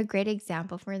setting a great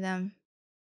example for them.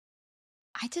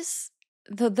 I just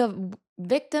the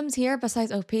victims here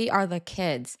besides OP are the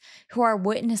kids who are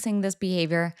witnessing this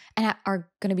behavior and are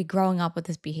going to be growing up with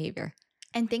this behavior.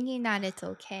 And thinking that it's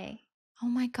okay. Oh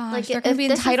my gosh, Like, they're going to if be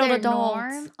this is entitled their adults.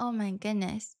 norm, oh my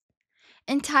goodness.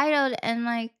 Entitled and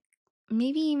like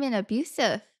maybe even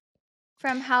abusive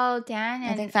from how Dan I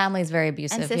think and family is very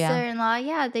abusive, sister yeah. in law,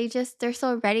 yeah, they're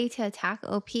so ready to attack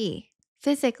OP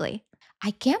physically.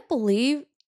 I can't believe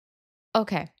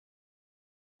okay.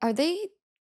 Are they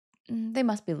they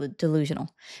must be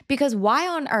delusional. Because why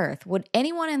on earth would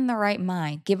anyone in their right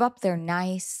mind give up their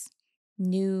nice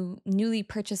newly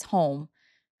purchased home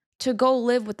to go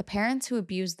live with the parents who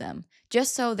abused them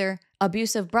just so their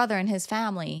abusive brother and his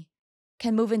family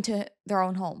can move into their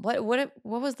own home? What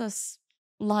was this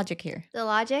logic here? The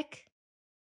logic,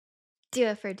 do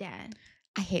it for Dan.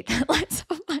 I hate that line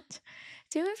so much.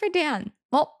 Do it for Dan.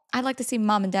 Well, I'd like to see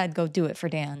mom and dad go do it for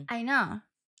Dan. I know.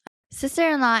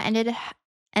 Sister-in-law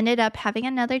ended up having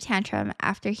another tantrum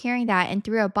after hearing that and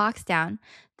threw a box down,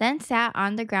 then sat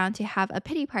on the ground to have a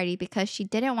pity party because she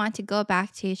didn't want to go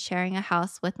back to sharing a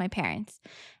house with my parents.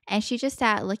 And she just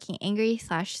sat looking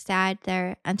angry/sad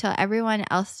there until everyone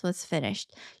else was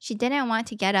finished. She didn't want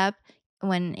to get up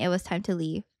when it was time to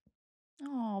leave.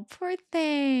 Oh, poor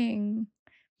thing.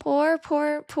 Poor,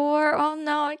 poor, poor. Oh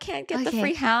no, I can't get the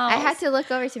free Okay. I had house. to look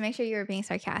over to make sure you were being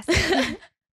sarcastic.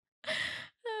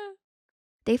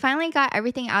 They finally got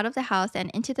everything out of the house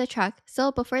and into the truck,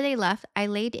 so before they left, I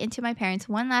laid into my parents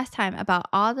one last time about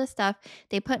all the stuff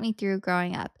they put me through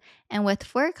growing up. And with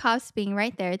 4 cops being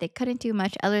right there, they couldn't do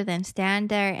much other than stand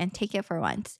there and take it for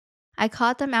once. I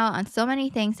called them out on so many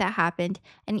things that happened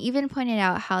and even pointed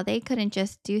out how they couldn't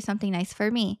just do something nice for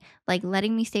me, like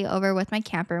letting me stay over with my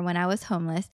camper when I was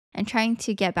homeless and trying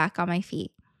to get back on my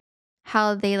feet.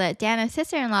 How they let Dana's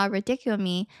sister in law ridicule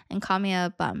me and call me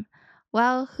a bum.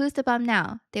 Well, who's the bum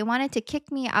now? They wanted to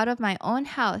kick me out of my own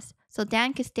house so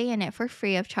Dan could stay in it for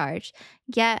free of charge.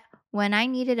 Yet, when I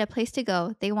needed a place to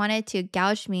go, they wanted to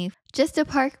gouge me just to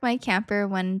park my camper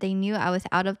when they knew I was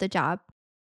out of the job.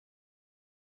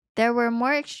 There were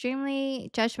more extremely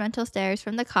judgmental stares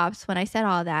from the cops when I said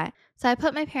all that, so I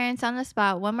put my parents on the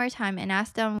spot one more time and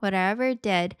asked them what I ever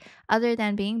did other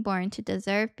than being born to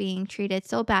deserve being treated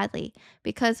so badly,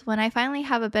 because when I finally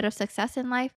have a bit of success in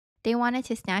life, they wanted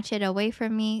to snatch it away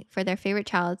from me for their favorite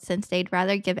child since they'd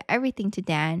rather give everything to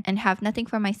Dan and have nothing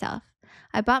for myself.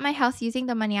 I bought my house using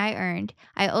the money I earned.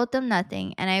 I owed them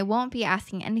nothing, and I won't be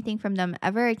asking anything from them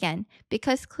ever again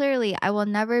because clearly I will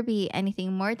never be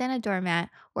anything more than a doormat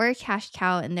or a cash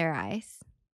cow in their eyes.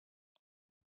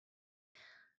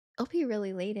 Opie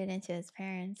really laid it into his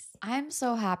parents. I'm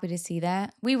so happy to see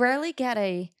that. We rarely get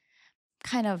a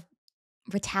kind of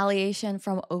retaliation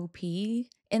from OP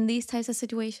in these types of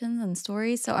situations and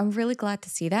stories. So I'm really glad to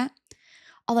see that.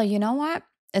 Although, you know what?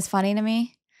 It's funny to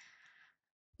me.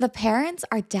 The parents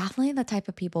are definitely the type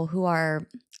of people who are,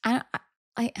 I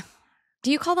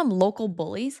do you call them local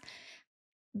bullies?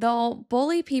 They'll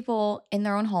bully people in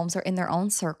their own homes or in their own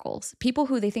circles, people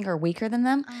who they think are weaker than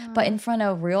them, but in front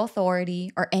of real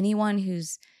authority or anyone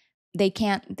who's they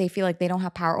feel like they don't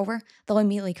have power over, they'll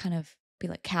immediately kind of be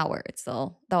like cowards.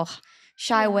 They'll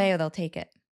shy Yeah. away or they'll take it.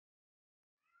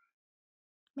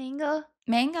 Mango?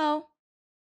 Mango.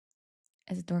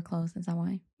 Is the door closed? Is that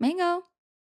why? Mango.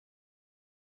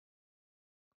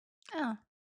 Oh.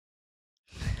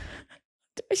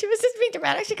 She was just being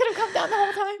dramatic. She could have come down the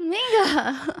whole time.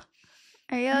 Mango!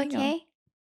 Are you Mango. okay?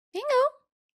 Mango.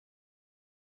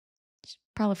 She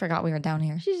probably forgot we were down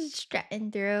here. She's just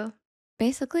strutting through.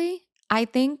 Basically, I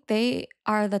think they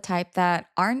are the type that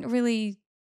aren't really.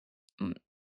 Let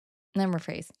me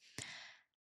rephrase.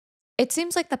 It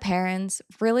seems like the parents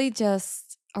really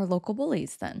just are local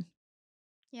bullies then.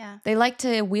 Yeah. They like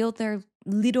to wield their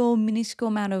little minuscule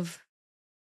amount of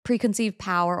preconceived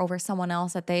power over someone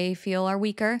else that they feel are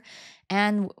weaker.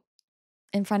 And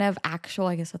in front of actual,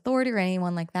 I guess, authority or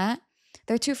anyone like that,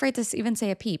 they're too afraid to even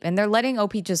say a peep. And they're letting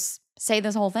OP just say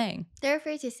this whole thing. They're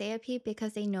afraid to say a peep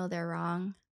because they know they're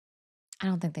wrong. I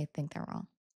don't think they think they're wrong.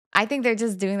 I think they're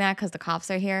just doing that because the cops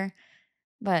are here,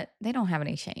 but they don't have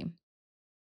any shame.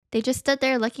 They just stood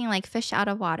there looking like fish out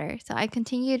of water. So I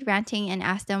continued ranting and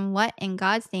asked them what in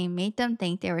God's name made them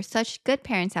think they were such good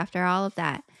parents after all of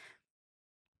that.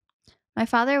 My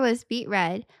father was beet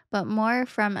red, but more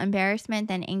from embarrassment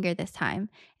than anger this time,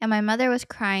 and my mother was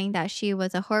crying that she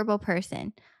was a horrible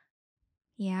person.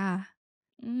 Yeah.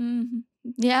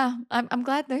 Yeah, I'm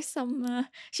glad there's some.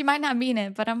 She might not mean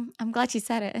it, but I'm glad she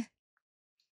said it.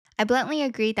 I bluntly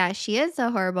agreed that she is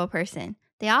a horrible person.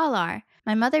 They all are.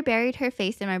 My mother buried her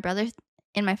face in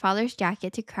my father's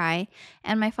jacket to cry,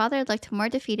 and my father looked more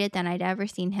defeated than I'd ever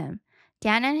seen him.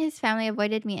 Dan and his family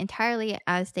avoided me entirely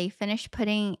as they finished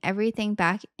putting everything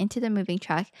back into the moving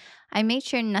truck. I made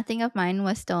sure nothing of mine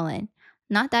was stolen.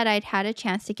 Not that I'd had a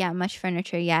chance to get much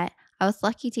furniture yet. I was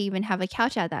lucky to even have a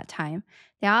couch at that time.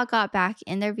 They all got back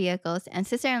in their vehicles, and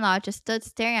sister in law just stood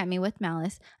staring at me with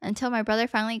malice until my brother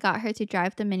finally got her to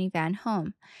drive the minivan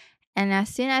home. And as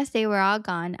soon as they were all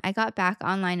gone, I got back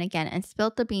online again and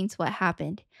spilled the beans what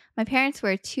happened. My parents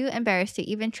were too embarrassed to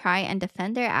even try and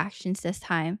defend their actions this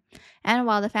time. And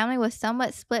while the family was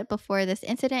somewhat split before this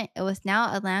incident, it was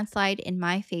now a landslide in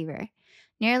my favor.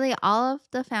 Nearly all of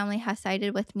the family has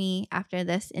sided with me after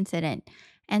this incident,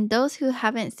 and those who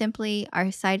haven't simply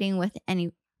aren't siding with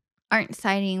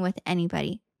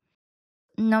anybody.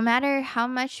 No matter how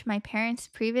much my parents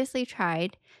previously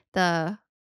tried the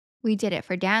 "we did it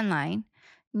for Dan" line,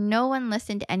 no one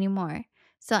listened anymore.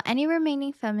 So any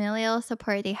remaining familial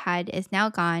support they had is now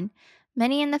gone.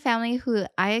 Many in the family who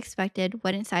I expected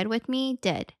wouldn't side with me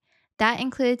did. That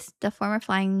includes the former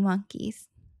flying monkeys.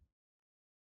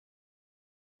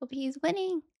 Hope he's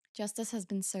winning. Justice has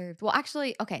been served. Well,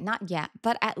 actually, okay, not yet,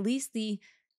 but at least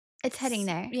It's heading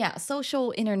there. yeah,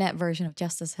 social internet version of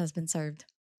justice has been served.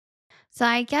 So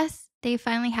I guess they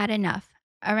finally had enough.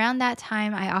 Around that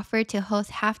time, I offered to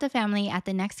host half the family at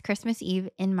the next Christmas Eve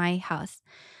in my house.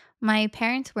 My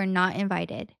parents were not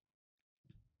invited.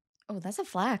 Oh, that's a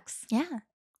flex. Yeah,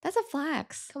 That's a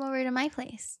flex. come over to my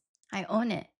place. I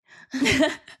own it.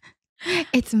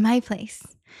 It's my place.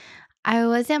 I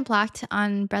wasn't blocked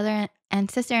on brother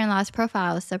and sister in law's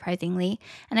profiles, surprisingly,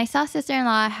 and I saw sister in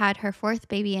law had her fourth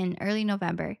baby in early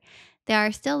November. They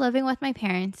are still living with my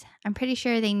parents. I'm pretty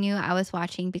sure they knew I was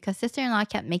watching because sister in law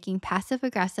kept making passive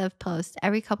aggressive posts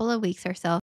every couple of weeks or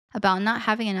so about not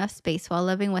having enough space while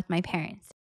living with my parents.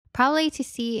 Probably to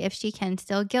see if she can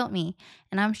still guilt me,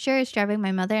 and I'm sure it's driving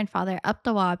my mother and father up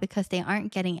the wall because they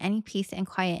aren't getting any peace and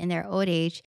quiet in their old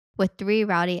age with three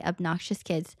rowdy, obnoxious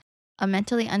kids, a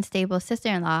mentally unstable sister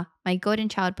in law, my golden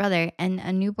child brother, and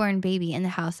a newborn baby in the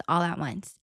house all at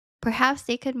once. Perhaps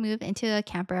they could move into a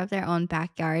camper of their own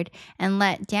backyard and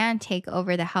let Dan take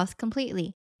over the house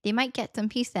completely. They might get some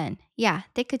peace then. Yeah,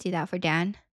 they could do that for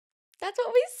Dan. That's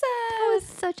what we That was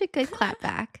said. such a good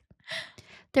clapback.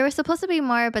 There was supposed to be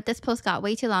more, but this post got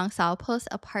way too long, so I'll post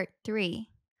a part 3.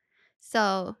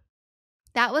 So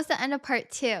that was the end of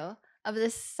part 2 of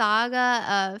this saga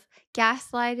of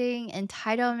gaslighting,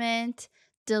 entitlement,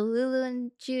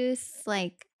 Delulu juice.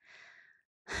 Like,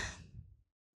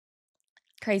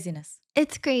 Craziness.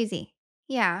 it's crazy.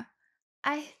 Yeah.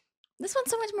 I This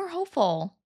one's so much more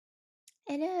hopeful.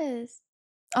 It is.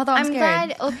 Although I'm I'm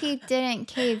scared. glad OP didn't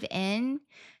cave in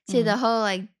to the Mm. whole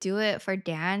like do it for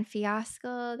Dan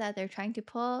fiasco that they're trying to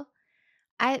pull.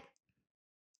 I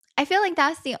I feel like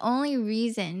that's the only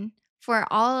reason for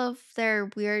all of their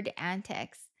weird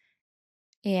antics.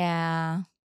 Yeah.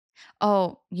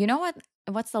 Oh, you know what?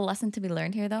 What's the lesson to be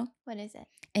learned here, though? What is it?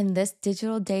 In this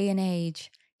digital day and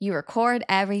age, you record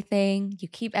everything, you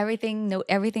keep everything, know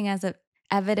everything as a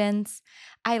evidence.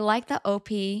 I like that OP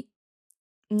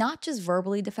not just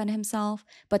verbally defended himself,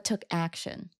 but took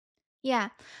action. Yeah.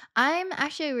 I'm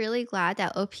actually really glad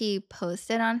that OP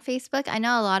posted on Facebook. I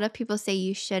know a lot of people say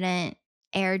you shouldn't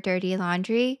air dirty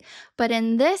laundry, but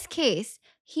in this case,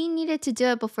 he needed to do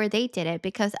it before they did it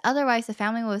because otherwise the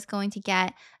family was going to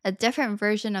get a different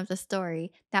version of the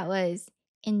story that was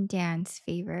in Dan's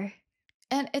favor.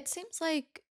 And it seems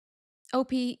like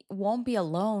OP won't be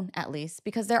alone, at least,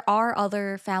 because there are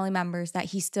other family members that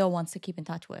he still wants to keep in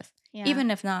touch with, Yeah.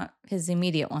 even if not his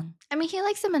immediate one. I mean, he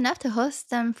likes them enough to host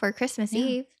them for Christmas Yeah.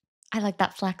 Eve. I like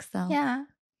that flex, though. Yeah.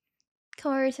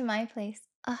 Come over to my place.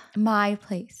 Ugh. My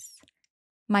place,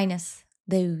 minus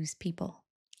those people.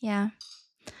 Yeah.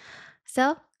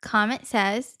 So, comment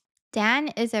says, Dan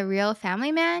is a real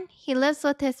family man. He lives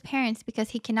with his parents because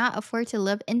he cannot afford to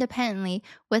live independently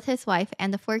with his wife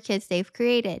and the 4 kids they've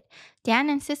created. Dan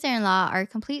and sister in law are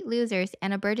complete losers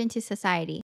and a burden to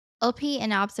society. OP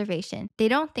an observation. They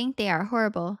don't think they are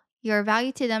horrible. Your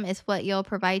value to them is what you'll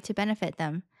provide to benefit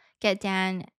them. Get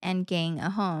Dan and gang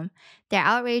a home. Their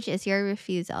outrage is your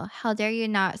refusal. How dare you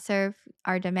not serve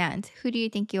our demands? Who do you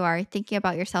think you are, thinking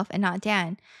about yourself and not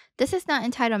Dan? This is not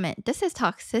entitlement. This is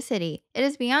toxicity. It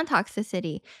is beyond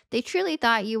toxicity. They truly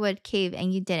thought you would cave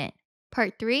and you didn't.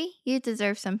 Part 3, you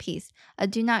deserve some peace. A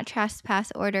do not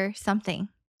trespass order, something.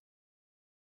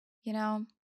 You know,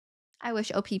 I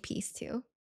wish OP peace too.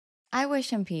 I wish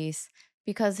him peace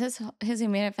because his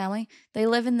immediate family, they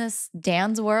live in this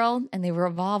Dan's world and they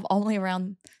revolve only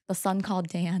around the son called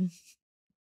Dan.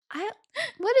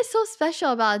 What is so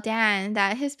special about Dan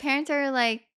that his parents are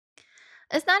like,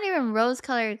 it's not even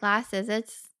rose-colored glasses.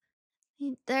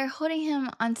 They're holding him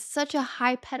on such a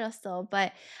high pedestal,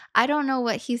 but I don't know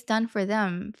what he's done for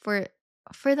them for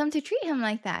them to treat him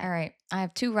like that. All right, I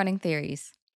have 2 running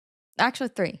theories. Actually,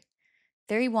 3.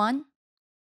 Theory 1,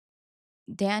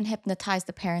 Dan hypnotized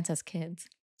the parents as kids.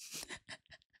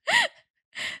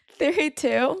 Theory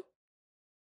 2,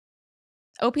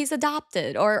 OP's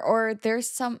adopted or there's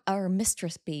some or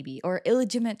mistress baby or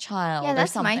illegitimate child Yeah, or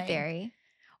that's something. my theory.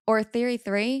 Or theory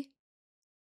 3,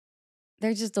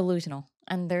 they're just delusional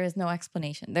and there is no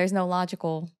explanation. There's no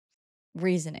logical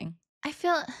reasoning.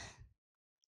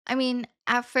 I mean,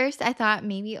 at first I thought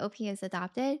maybe OP is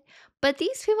adopted, but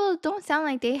these people don't sound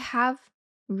like they have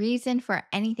reason for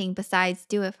anything besides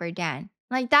do it for Dan.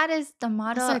 Like that is the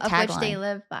motto their of which they tagline.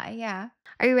 live by. Yeah.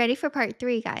 Are you ready for part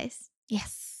 3, guys?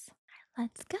 Yes.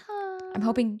 Let's go. I'm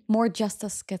hoping more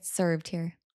justice gets served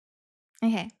here.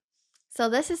 Okay. So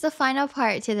this is the final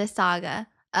part to the saga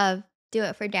of Do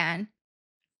It for Dan.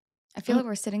 I feel like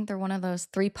we're sitting through one of those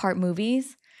 3-part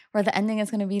movies where the ending is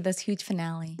going to be this huge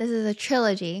finale. This is a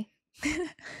trilogy.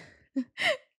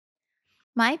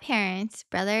 My parents,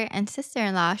 brother, and sister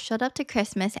in law showed up to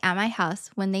Christmas at my house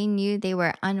when they knew they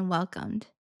were unwelcomed.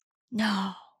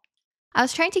 No. I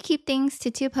was trying to keep things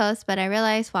to 2 posts, but I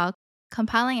realized while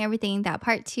compiling everything that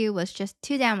part 2 was just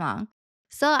too damn long.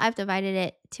 So I've divided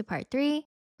it to part 3.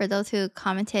 For those who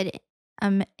commented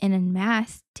in en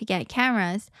masse to get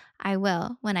cameras, I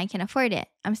will when I can afford it.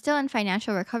 I'm still in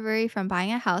financial recovery from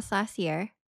buying a house last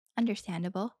year.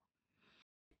 Understandable.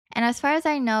 And as far as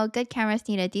I know, good cameras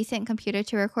need a decent computer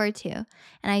to record to,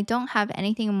 and I don't have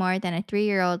anything more than a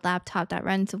 3-year-old laptop that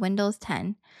runs Windows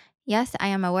 10. Yes, I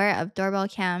am aware of doorbell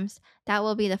cams. That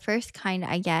will be the first kind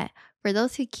I get. For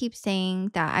those who keep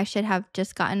saying that I should have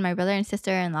just gotten my brother and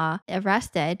sister-in-law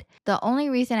arrested, the only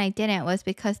reason I didn't was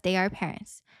because they are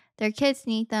parents. Their kids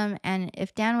need them, and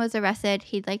if Dan was arrested,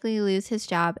 he'd likely lose his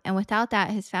job, and without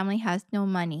that, his family has no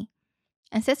money.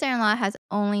 And sister-in-law has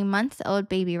only months-old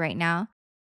baby right now.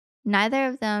 Neither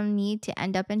of them need to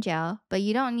end up in jail, but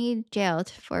you don't need jail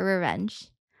for revenge.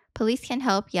 Police can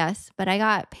help, yes, but I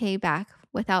got payback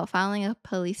without filing a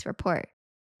police report.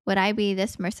 Would I be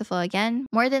this merciful again?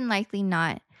 More than likely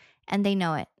not, and they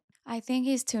know it. I think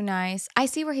he's too nice. I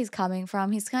see where he's coming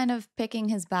from. He's kind of picking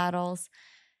his battles.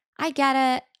 I get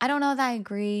it. I don't know that I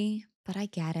agree, but I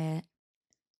get it.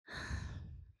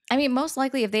 I mean, most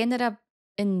likely if they ended up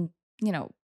in,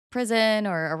 prison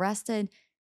or arrested,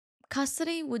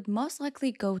 custody would most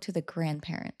likely go to the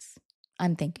grandparents,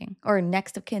 I'm thinking. Or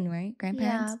next of kin, right?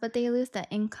 Grandparents? Yeah, but they lose the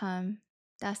income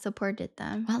that supported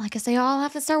them. Well, I guess they all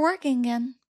have to start working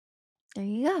again. There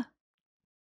you go.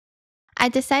 I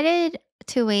decided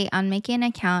to wait on making an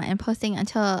account and posting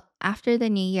until after the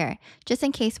new year, just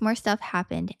in case more stuff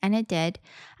happened, and it did.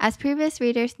 As previous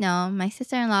readers know, my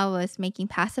sister-in-law was making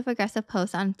passive-aggressive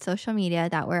posts on social media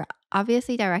that were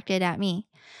obviously directed at me,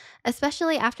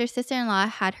 especially after sister-in-law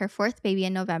had her 4th baby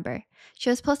in November. She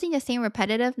was posting the same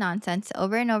repetitive nonsense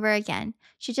over and over again.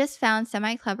 She just found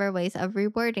semi-clever ways of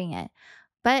rewording it,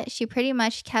 but she pretty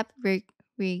much kept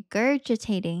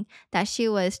regurgitating that she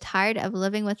was tired of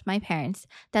living with my parents,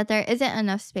 that there isn't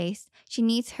enough space, she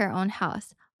needs her own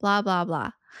house, blah, blah,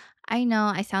 blah. I know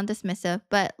I sound dismissive,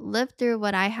 but live through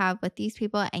what I have with these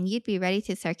people and you'd be ready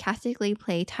to sarcastically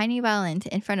play tiny violins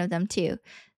in front of them too.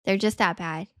 They're just that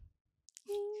bad.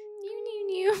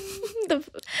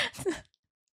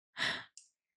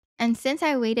 And since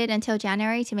I waited until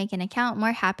January to make an account,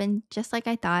 more happened just like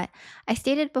I thought. I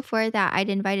stated before that I'd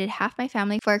invited half my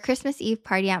family for a Christmas Eve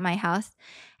party at my house,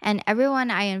 and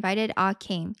everyone I invited all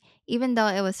came, even though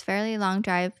it was a fairly long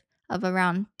drive of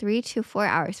around 3 to 4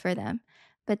 hours for them.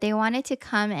 But they wanted to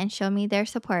come and show me their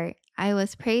support. I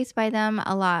was praised by them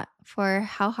a lot for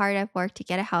how hard I've worked to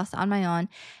get a house on my own,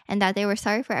 and that they were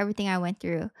sorry for everything I went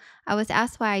through. I was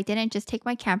asked why I didn't just take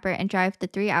my camper and drive the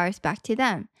 3 hours back to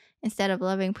them, instead of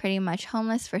living pretty much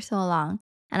homeless for so long.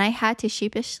 And I had to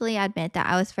sheepishly admit that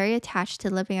I was very attached to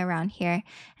living around here,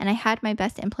 and I had my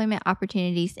best employment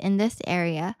opportunities in this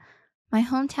area. My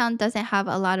hometown doesn't have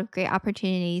a lot of great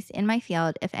opportunities in my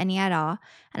field, if any at all,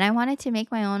 and I wanted to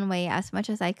make my own way as much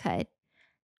as I could.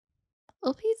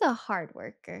 Opie's a hard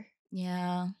worker.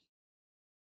 Yeah.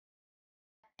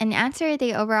 An answer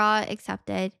they overall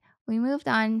accepted. We moved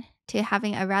on to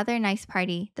having a rather nice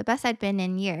party, the best I'd been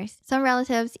in years. Some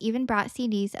relatives even brought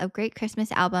CDs of great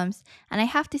Christmas albums, and I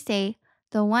have to say,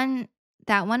 one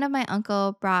of my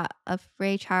uncle brought of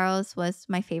Ray Charles was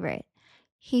my favorite.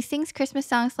 He sings Christmas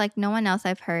songs like no one else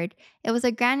I've heard. It was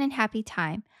a grand and happy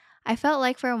time. I felt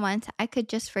like for once I could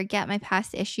just forget my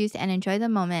past issues and enjoy the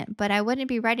moment, but I wouldn't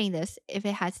be writing this if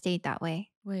it had stayed that way.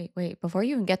 Wait. Before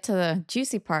you even get to the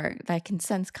juicy part that I can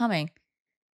sense coming,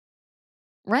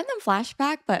 random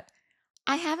flashback, but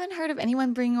I haven't heard of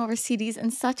anyone bringing over CDs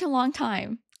in such a long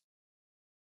time.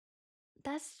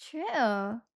 That's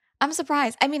true. I'm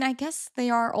surprised. I mean, I guess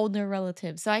they are older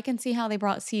relatives, so I can see how they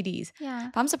brought CDs. Yeah.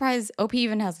 But I'm surprised OP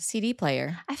even has a CD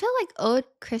player. I feel like old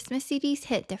Christmas CDs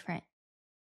hit different.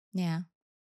 Yeah.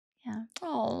 Yeah.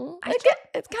 Oh, it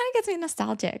kind of gets me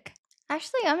nostalgic.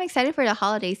 Actually, I'm excited for the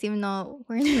holidays, even though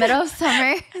we're in the middle of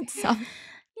summer. Yeah.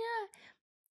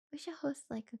 We should host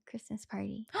like a Christmas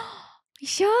party. We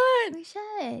should. We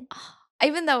should.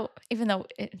 Even though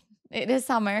it is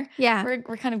summer. Yeah.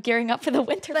 We're kind of gearing up for the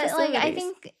winter But festivities. like I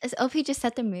think OP just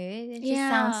set the mood. It just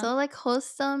sounds so like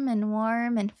wholesome and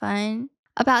warm and fun.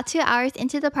 About 2 hours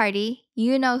into the party,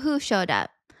 you know who showed up.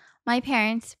 My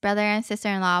parents, brother and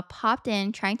sister-in-law popped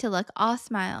in trying to look all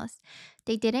smiles.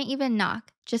 They didn't even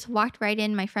knock, just walked right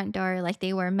in my front door like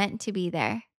they were meant to be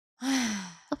there.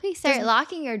 OP, start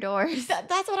locking your doors.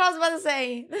 That's what I was about to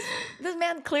say. This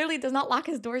man clearly does not lock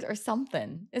his doors or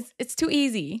something. It's too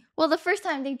easy. Well, the first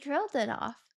time they drilled it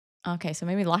off. Okay, so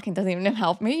maybe locking doesn't even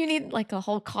help. Maybe you need like a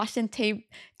whole caution tape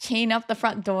chain up the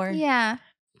front door. Yeah.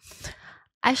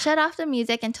 I shut off the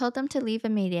music and told them to leave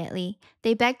immediately.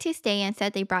 They begged to stay and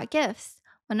said they brought gifts.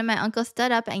 One of my uncles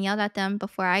stood up and yelled at them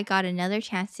before I got another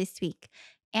chance to speak.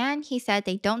 And he said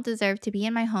they don't deserve to be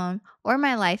in my home or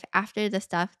my life after the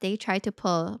stuff they tried to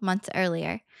pull months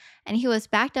earlier. And he was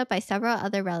backed up by several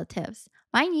other relatives.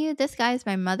 Mind you, this guy is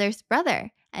my mother's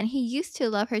brother, and he used to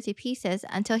love her to pieces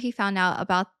until he found out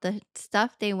about the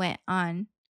stuff that went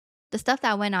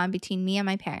on between me and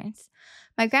my parents.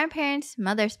 My grandparents,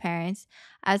 mother's parents,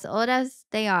 as old as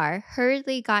they are,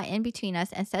 hurriedly got in between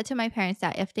us and said to my parents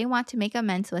that if they want to make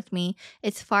amends with me,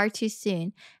 it's far too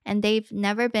soon, and they've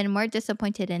never been more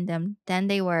disappointed in them than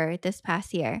they were this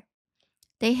past year.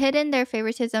 They hidden their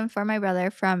favoritism for my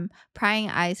brother from prying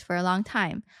eyes for a long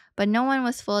time, but no one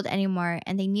was fooled anymore,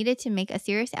 and they needed to make a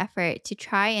serious effort to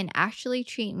try and actually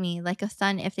treat me like a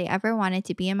son if they ever wanted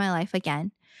to be in my life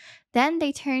again. Then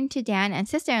they turned to Dan and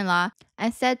sister in law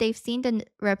and said they've seen the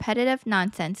repetitive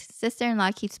nonsense sister in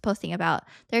law keeps posting about.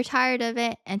 They're tired of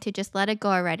it and to just let it go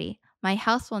already. My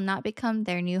house will not become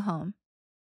their new home.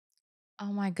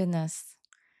 Oh my goodness.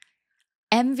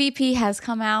 MVP has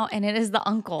come out and it is the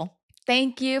uncle.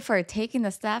 Thank you for taking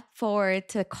the step forward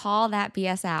to call that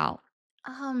BS out.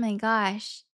 Oh my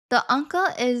gosh. The uncle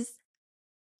is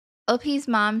OP's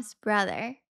mom's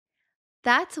brother.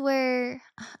 That's where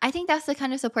I think that's the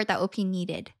kind of support that OP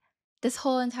needed this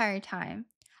whole entire time.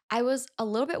 I was a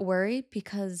little bit worried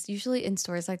because usually in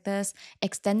stories like this,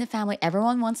 extended family,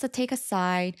 everyone wants to take a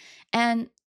side. And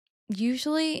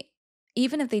usually,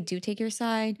 even if they do take your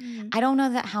side, Mhm. I don't know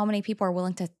that how many people are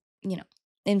willing to, you know,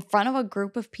 in front of a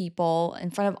group of people, in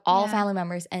front of all Yeah. family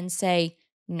members and say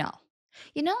no.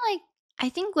 Like, I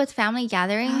think with family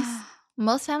gatherings,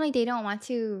 most family, they don't want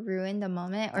to ruin the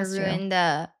moment or That's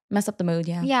true. Mess up the mood,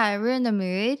 yeah. ruin the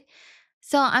mood.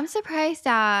 So I'm surprised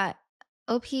that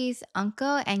OP's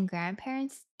uncle and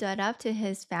grandparents stood up to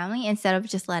his family instead of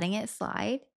just letting it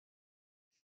slide.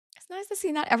 It's nice to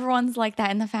see not everyone's like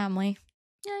that in the family.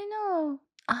 Yeah, I know.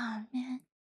 Oh, man.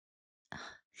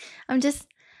 I'm just,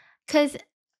 because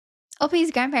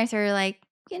OP's grandparents are like,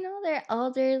 they're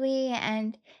elderly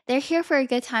and they're here for a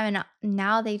good time. And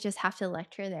now they just have to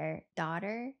lecture their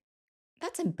daughter.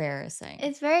 That's embarrassing.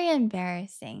 It's very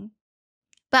embarrassing.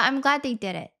 But I'm glad they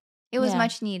did it. It was Yeah.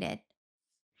 much needed.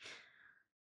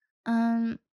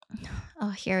 Um,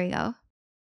 oh, here we go.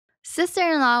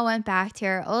 Sister-in-law went back to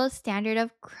her old standard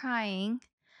of crying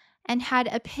and had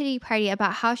a pity party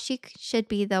about how she should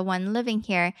be the one living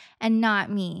here and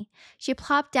not me. She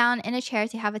plopped down in a chair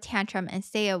to have a tantrum and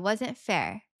say it wasn't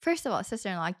fair. First of all,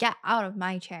 sister-in-law, get out of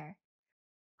my chair.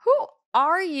 Who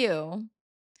are you?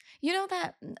 You know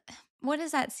that what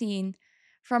is that scene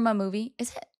from a movie?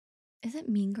 Is it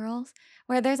Mean Girls?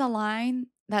 Where there's a line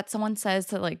that someone says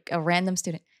to like a random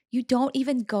student, "You don't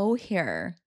even go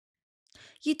here."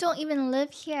 You don't even live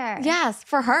here. Yes,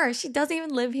 for her, she doesn't even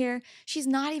live here. She's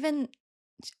not even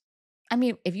I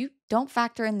mean, if you don't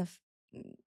factor in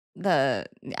the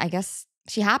I guess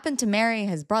she happened to marry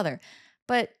his brother,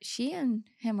 but she and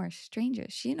him are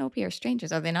strangers. She and Opie are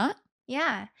strangers, are they not?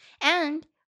 Yeah. And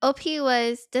OP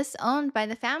was disowned by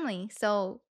the family,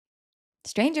 so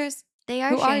Strangers. they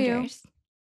are Who are you? strangers.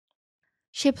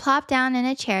 She plopped down in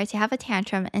a chair to have a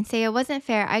tantrum and say it wasn't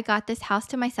fair I got this house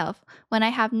to myself when I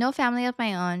have no family of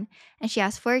my own, and she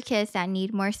has 4 kids that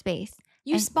need more space.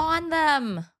 You And spawned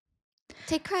them.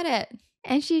 Take credit.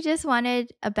 and she just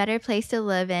wanted a better place to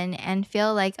live in and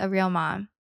feel like a real mom.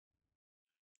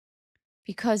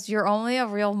 Because you're only a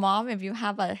real mom if you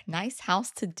have a nice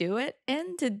house to do it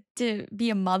in, to be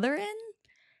a mother in?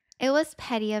 It was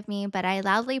petty of me, but I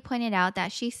loudly pointed out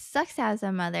that she sucks as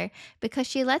a mother because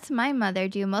she lets my mother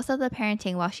do most of the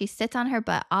parenting while she sits on her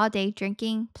butt all day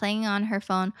drinking, playing on her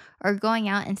phone, or going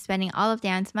out and spending all of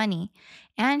Dan's money.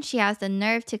 And she has the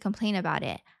nerve to complain about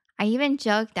it. I even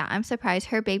joked that I'm surprised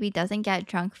her baby doesn't get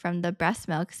drunk from the breast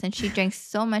milk since she drinks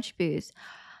so much booze.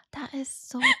 That is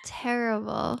so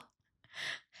terrible.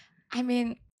 I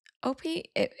mean, Opie,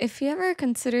 if he ever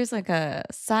considers like a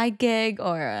side gig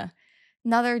or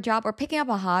another job or picking up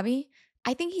a hobby,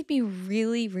 I think he'd be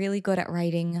really, really good at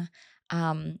writing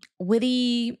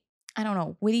witty, I don't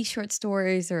know, witty short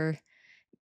stories or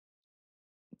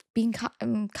being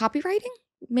copywriting,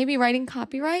 maybe writing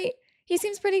copyright. He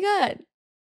seems pretty good.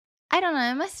 I don't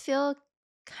know. It must feel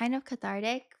kind of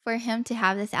cathartic for him to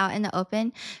have this out in the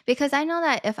open because I know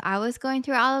that if I was going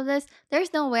through all of this,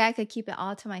 there's no way I could keep it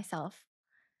all to myself.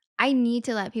 I need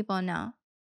to let people know.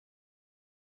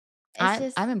 It's I'm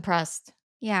just, impressed.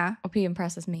 yeah, Opie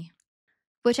impresses me.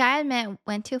 which I admit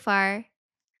went too far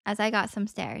as I got some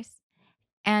stares.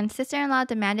 And sister in law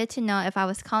demanded to know if I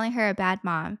was calling her a bad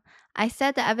mom. I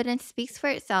said the evidence speaks for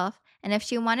itself And if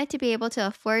she wanted to be able to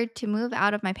afford to move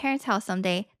out of my parents' house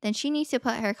someday, then she needs to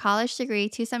put her college degree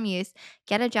to some use,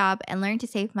 get a job, and learn to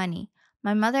save money.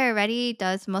 My mother already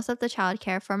does most of the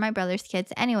childcare for my brother's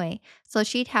kids anyway, so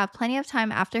she'd have plenty of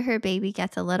time after her baby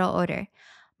gets a little older.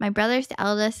 My brother's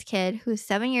eldest kid, who's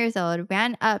 7 years old,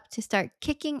 ran up to start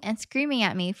kicking and screaming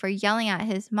at me for yelling at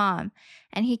his mom,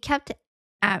 and he kept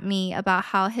at me about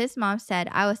how his mom said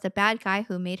I was the bad guy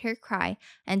who made her cry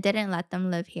and didn't let them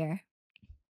live here.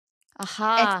 It's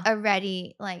Aha.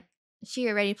 already like she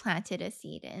already planted a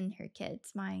seed in her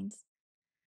kids' minds.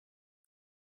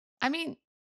 I mean,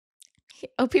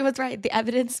 OP was right. The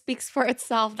evidence speaks for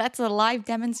itself. That's a live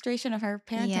demonstration of her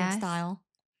parenting Yes. style.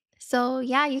 So,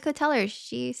 yeah, you could tell her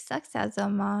she sucks as a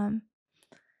mom.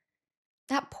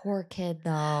 That poor kid,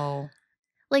 though.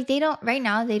 Like, they don't, right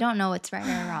now, they don't know what's right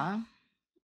or wrong.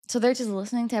 So they're just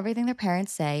listening to everything their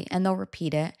parents say, and they'll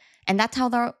repeat it, and that's how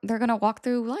they're gonna walk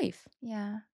through life.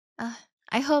 Yeah. Ugh,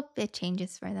 I hope it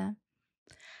changes for them.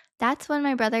 That's when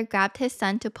my brother grabbed his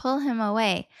son to pull him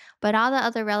away, but all the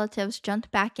other relatives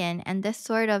jumped back in, and this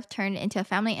sort of turned into a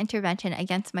family intervention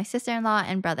against my sister in law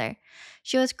and brother.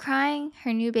 She was crying,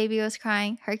 her new baby was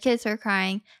crying, her kids were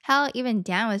crying. Hell, even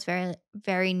Dan was very,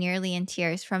 very nearly in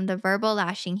tears from the verbal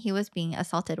lashing he was being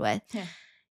assaulted with. Yeah.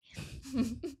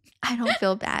 I don't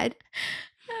feel bad.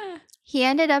 He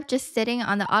ended up just sitting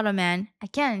on the ottoman.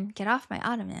 Again, get off my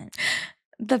ottoman.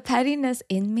 The pettiness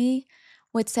in me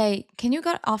would say, "Can you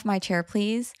get off my chair,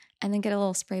 please?" And then get a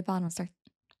little spray bottle and start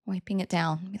wiping it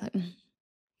down. Be like,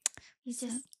 He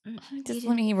just, just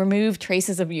let me remove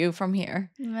traces of you from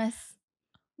here. must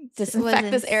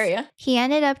Disinfect this area. He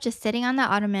ended up just sitting on the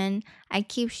ottoman. I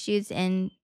keep shoes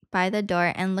in by the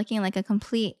door and looking like a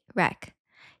complete wreck.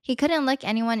 He couldn't look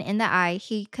anyone in the eye.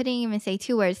 He couldn't even say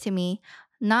 2 words to me,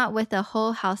 not with the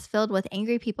whole house filled with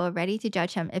angry people ready to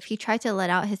judge him if he tried to let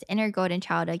out his inner golden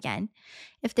child again.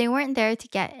 If they weren't there to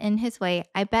get in his way,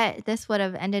 I bet this would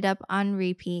have ended up a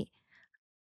repeat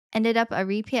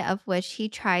of which he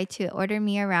tried to order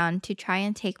me around to try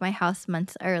and take my house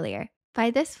months earlier.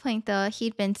 By this point, though,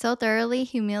 he'd been so thoroughly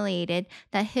humiliated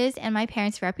that his and my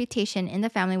parents' reputation in the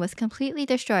family was completely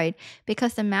destroyed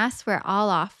because the masks were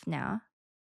all off now.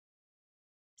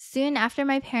 Soon after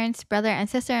my parents, brother, and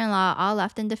sister in law all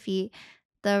left in defeat,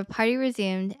 the party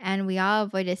resumed, and we all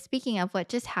avoided speaking of what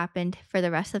just happened for the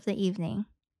rest of the evening.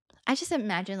 I just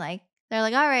imagine, like, they're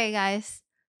like, all right, guys,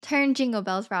 turn Jingle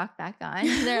Bells Rock back on.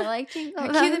 They're like, Jingle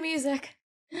Cue Bells. the music.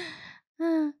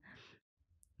 They're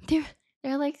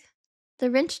like, the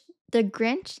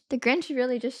Grinch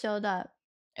really just showed up.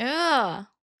 Ugh.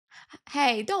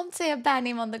 Hey, don't say a bad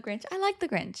name on the Grinch. I like the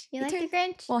Grinch. You like the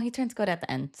Grinch? Well, he turns good at the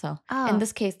end. So Oh. in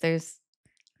this case, there's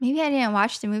Maybe I didn't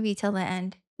watch the movie till the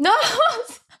end. no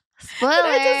Spoiler! Did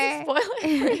I just spoil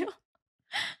it for you?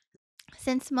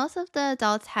 Since most of the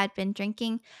adults had been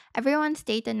drinking, everyone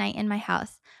stayed the night in my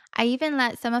house. I even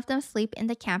let some of them sleep in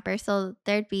the camper so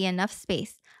there'd be enough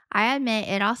space. I admit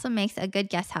it also makes a good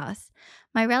guest house.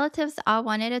 My relatives all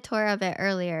wanted a tour of it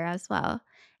earlier as well,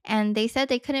 and they said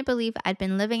they couldn't believe I'd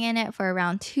been living in it for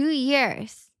around 2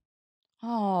 years.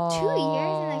 Oh, 2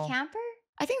 years in the camper?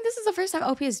 I think this is the first time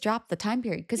OP has dropped the time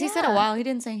period because he said a Yeah. while. He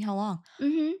didn't say how long.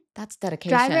 Mm-hmm. That's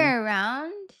dedication. Driving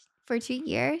around for 2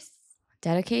 years?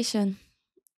 Dedication.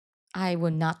 I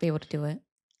would not be able to do it.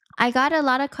 I got a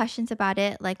lot of questions about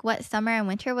it, like what summer and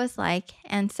winter was like,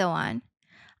 and so on.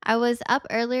 I was up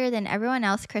earlier than everyone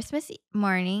else Christmas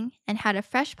morning and had a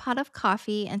fresh pot of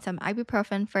coffee and some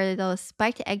ibuprofen for those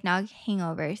spiked eggnog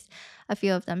hangovers a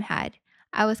few of them had.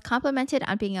 I was complimented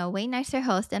on being a way nicer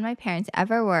host than my parents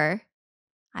ever were.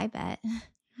 I bet.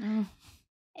 Oh.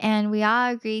 And we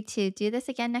all agreed to do this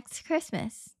again next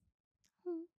Christmas.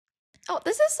 Oh,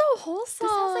 this is so wholesome.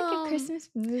 This sounds like a Christmas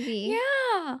movie.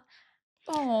 Yeah.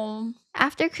 Oh.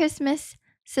 After Christmas,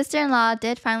 sister-in-law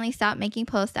did finally stop making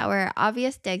posts that were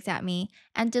obvious digs at me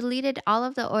and deleted all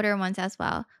of the older ones as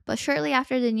well. But shortly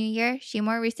after the new year, she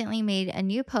more recently made a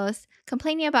new post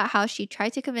complaining about how she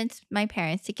tried to convince my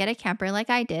parents to get a camper like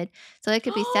I did so it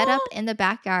could be set up in the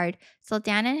backyard so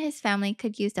Dan and his family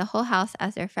could use the whole house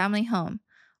as their family home.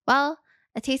 Well,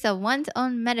 a taste of one's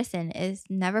own medicine is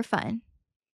never fun.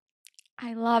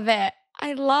 I love it.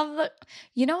 I love it.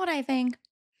 You know what I think?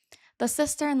 The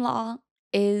sister-in-law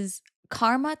is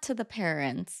karma to the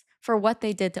parents for what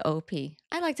they did to OP.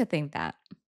 I like to think that.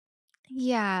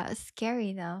 Yeah,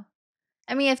 scary though.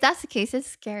 I mean, if that's the case, it's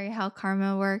scary how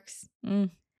karma works.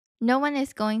 Mm. No one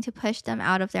is going to push them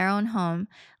out of their own home,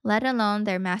 let alone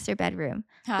their master bedroom.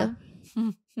 Huh.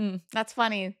 That's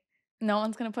funny. No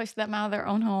one's going to push them out of their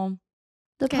own home.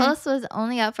 The Okay. post was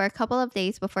only up for a couple of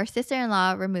days before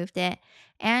sister-in-law removed it,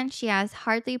 and she has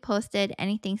hardly posted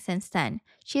anything since then.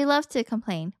 She loves to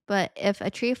complain, but if a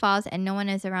tree falls and no one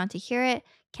is around to hear it,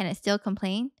 can it still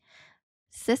complain?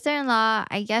 Sister-in-law,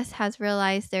 I guess, has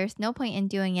realized there's no point in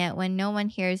doing it when no one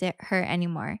hears her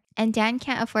anymore. And Dan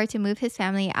can't afford to move his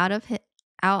family out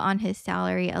on his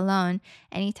salary alone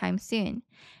anytime soon.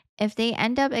 If they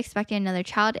end up expecting another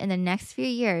child in the next few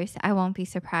years, I won't be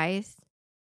surprised.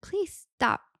 Please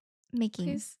stop making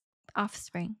Please.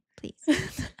 offspring, please.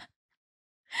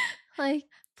 Like,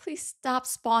 Please stop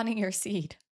spawning your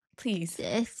seed. Please.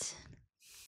 it's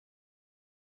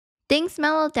things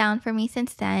mellowed down for me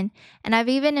since then, and I've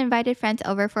even invited friends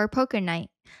over for a poker night.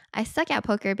 I suck at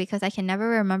poker because I can never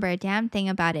remember a damn thing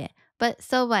about it. But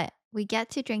so what? We get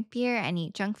to drink beer and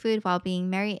eat junk food while being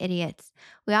merry idiots.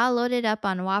 We all loaded up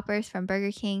on Whoppers from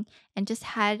Burger King and just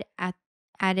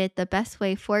at it the best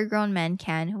way four grown men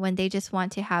can when they just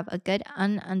want to have a good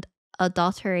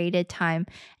unadulterated time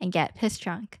and get pissed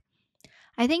drunk.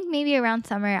 I think maybe around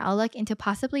summer I'll look into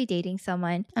possibly dating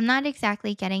someone. I'm not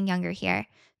exactly getting younger here.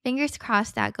 Fingers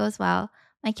crossed that goes well.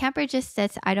 My camper just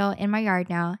sits idle in my yard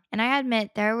now, and I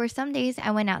admit there were some days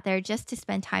I went out there just to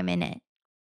spend time in it.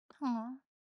 Aw.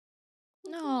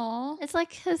 No. It's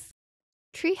like his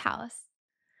treehouse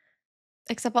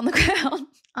Except on the ground.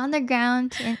 on the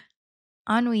ground and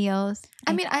on wheels.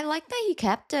 I mean, I like that he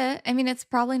kept it. I mean, it's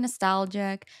probably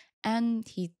nostalgic. And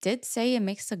he did say it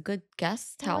makes a good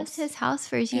guest It was house. his house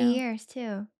for 2 Yeah. years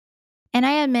too. And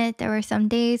I admit there were some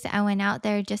days I went out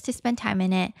there just to spend time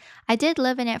in it. I did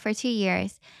live in it for 2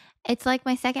 years. It's like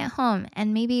my second home,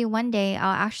 and maybe one day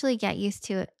I'll actually get used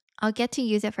to it. I'll get to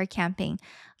use it for camping,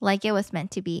 like it was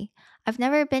meant to be. I've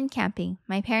never been camping.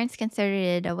 My parents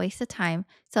considered it a waste of time,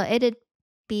 so it'd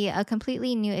be a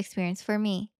completely new experience for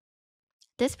me.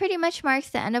 This pretty much marks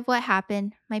the end of what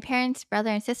happened. My parents, brother,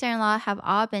 and sister in law have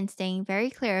all been staying very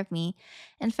clear of me.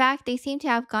 In fact, they seem to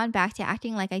have gone back to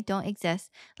acting like I don't exist,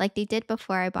 like they did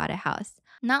before I bought a house.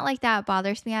 Not like that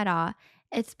bothers me at all.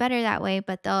 It's better that way,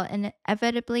 but they'll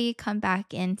inevitably come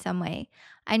back in some way.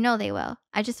 I know they will.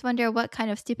 I just wonder what kind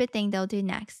of stupid thing they'll do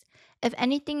next. If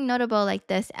anything notable like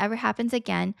this ever happens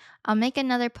again, I'll make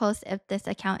another post if this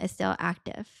account is still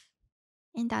active.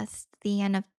 And that's the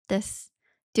end of this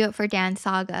Do It for Dan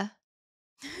saga.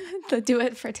 The do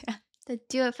it for Dan. The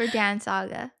Do It for Dan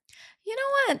saga. You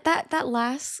know what? That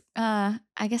last I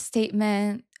guess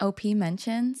statement OP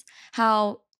mentions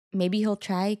how maybe he'll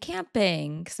try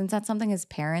camping since that's something his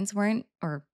parents weren't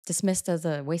or dismissed as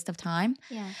a waste of time.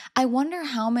 Yeah. I wonder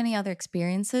how many other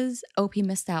experiences OP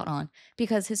missed out on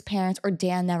because his parents or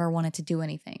Dan never wanted to do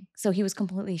anything. So he was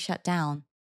completely shut down.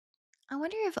 I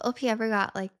wonder if OP ever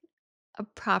got like a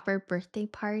proper birthday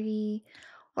party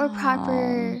or Oh,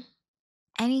 proper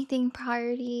anything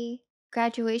party,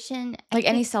 graduation. I like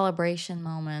any think, celebration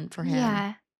moment for him.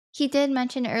 yeah. He did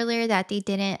mention earlier that they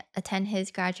didn't attend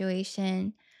his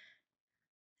graduation.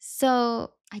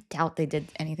 So, I doubt they did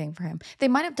anything for him. They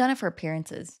might have done it for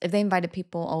appearances. If they invited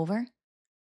people over,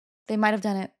 they might have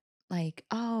done it like,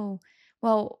 oh,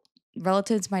 well,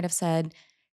 relatives might have said,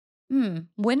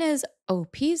 when is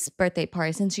OP's birthday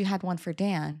party since you had one for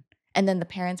Dan? And then the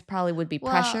parents probably would be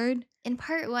well, pressured. in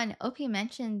part one, OP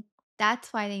mentioned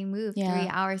that's why they moved 3 Yeah.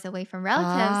 hours away from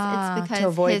relatives. It's To because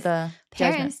avoid his the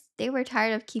judgment. parents, they were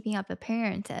tired of keeping up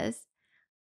appearances,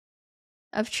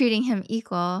 of treating him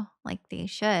equal like they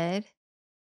should.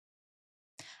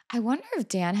 I wonder if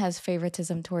Dan has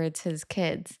favoritism towards his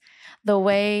kids the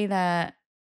way that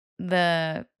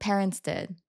the parents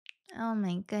did, Oh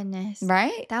my goodness.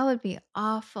 right? That would be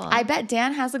awful. I bet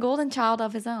Dan has a golden child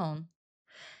of his own.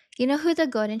 You know who the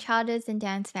golden child is in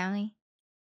Dan's family?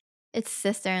 It's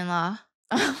sister-in-law.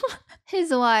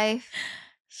 His wife.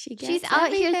 She She's gets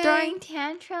out here throwing everything.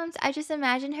 tantrums. I just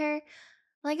imagine her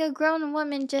like a grown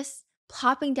woman just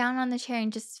plopping down on the chair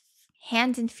and just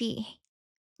hands and feet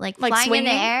like Like flying in the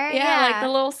swinging? air. Yeah, like the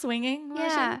Yeah. little swinging motion.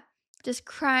 Yeah. Just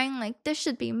crying like this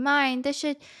should be mine.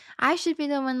 I should be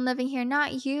the one living here,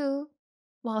 not you.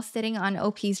 While sitting on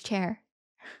OP's chair.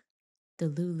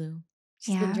 Delulu.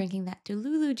 She's been Yeah. drinking that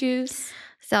Delulu juice.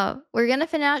 So we're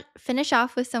gonna finish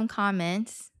off with some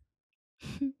comments.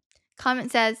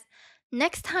 Comment says,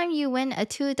 next time you win a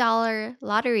 $2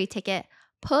 lottery ticket,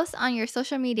 post on your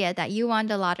social media that you won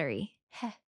the lottery.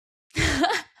 Heh.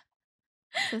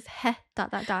 Says heh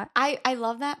dot dot dot. I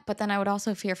love that, but then I would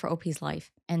also fear for OP's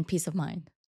life and peace of mind.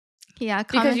 Yeah,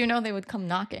 Because you know they would come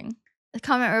knocking. the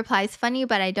comment replies, funny,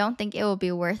 but I don't think it will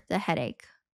be worth the headache.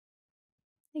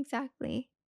 Exactly.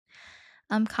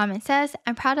 Comment says,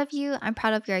 I'm proud of you. I'm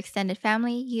proud of your extended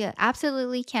family. You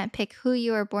absolutely can't pick who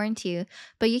you were born to,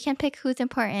 but you can pick who's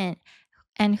important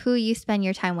and who you spend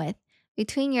your time with.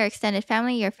 Between your extended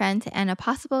family, your friends, and a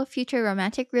possible future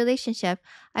romantic relationship,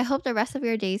 I hope the rest of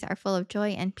your days are full of joy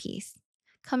and peace.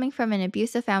 Coming from an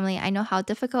abusive family, I know how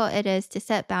difficult it is to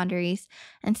set boundaries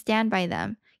and stand by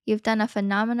them. You've done a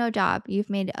phenomenal job. You've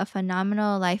made a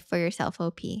phenomenal life for yourself,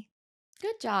 OP.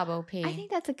 Good job, I OP. think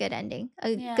that's a good ending, a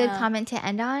good Yeah, comment to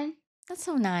end on. that's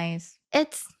so nice.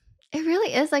 It's it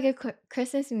really is like a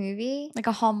Christmas movie. Like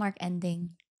a Hallmark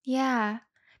ending. Yeah,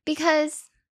 because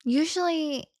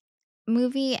usually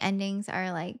movie endings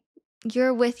are like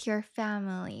you're with your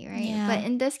family, right? But Yeah.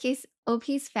 in this case,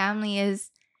 OP's family is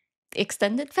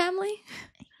Extended family?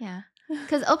 yeah,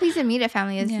 because OP's immediate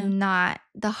family is Yeah. not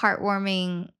the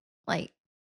heartwarming like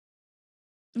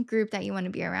group that you want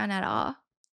to be around at all.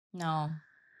 No.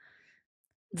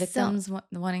 So Victims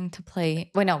wanting to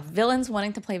play wait, no, villains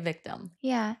wanting to play victim.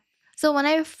 yeah. So when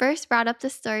I first brought up the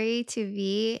story to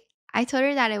V, I told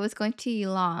her that it was going to be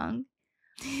long.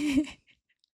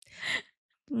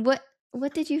 What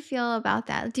what did you feel about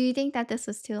that? Do you think that this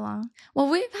was too long? Well,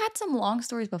 we've had some long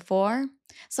stories before,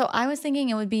 so I was thinking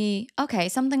it would be, okay,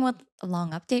 something with a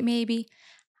long update maybe,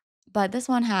 but this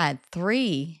one had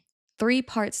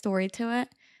three-part story to it,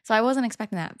 so I wasn't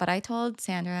expecting that, but I told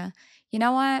Sandra, "You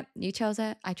know what? You chose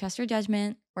it. I trust your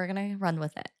judgment. We're gonna run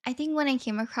with it." I think when I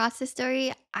came across this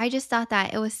story, I just thought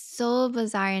that it was so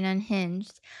bizarre and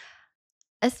unhinged,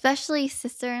 especially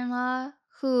sister-in-law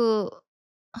who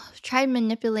tried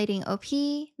manipulating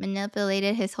OP,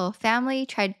 manipulated his whole family,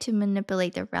 tried to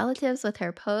manipulate the relatives with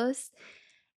her posts.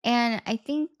 And I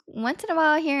think once in a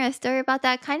while hearing a story about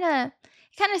that kind of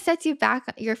sets you back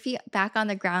your feet back on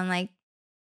the ground like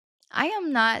I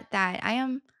am not that. I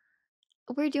am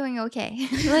we're doing okay.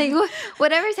 Like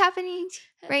whatever's happening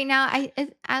right now,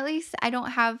 at least I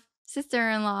don't have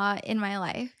sister-in-law in my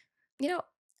life. You know,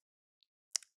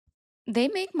 they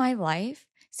make my life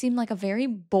seem like a very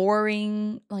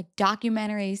boring, like,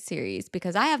 documentary series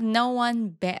because I have no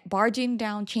one barging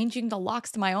down, changing the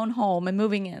locks to my own home and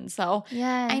moving in. So, I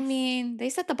Yes. mean, they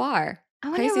set the bar. I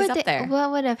wonder Crazy's up there.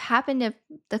 what would have happened if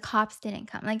the cops didn't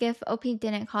come. Like if OP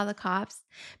didn't call the cops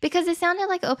because it sounded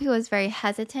like OP was very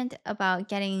hesitant about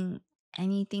getting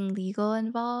anything legal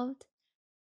involved.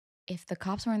 If the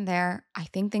cops weren't there, I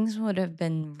think things would have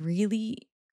been really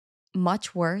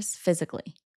much worse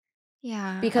physically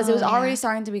Yeah. because it Oh was already yeah.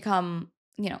 starting to become,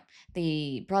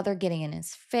 the brother getting in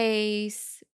his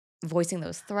face, voicing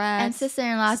those And threats,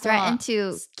 sister-in-law threatened stop,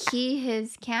 to key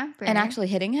his and camper. actually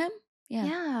hitting him. Yeah.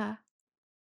 Yeah.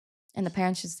 And the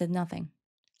parents just did nothing.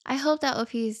 I hope that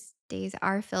OP's days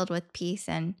are filled with peace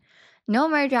and no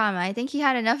more drama. I think he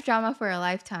had enough drama for a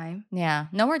lifetime. Yeah.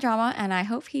 No more drama. And I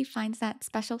hope he finds that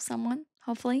special someone,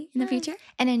 hopefully, in the Yes. future.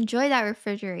 And enjoy that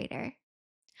refrigerator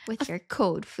with Of- your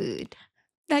cold food.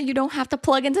 That you don't have to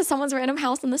plug into someone's random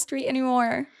house on the street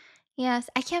anymore. Yes,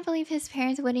 I can't believe his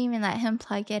parents wouldn't even let him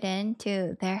plug it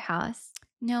into their house.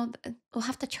 No, we'll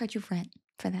have to charge you rent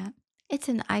for that. It's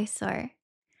an eyesore.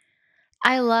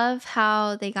 I love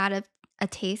how they got a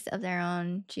taste of their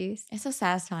own juice. It's so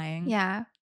satisfying. Yeah,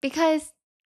 because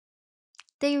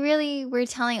they really were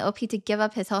telling OP to give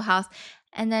up his whole house.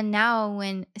 And then now,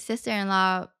 when sister in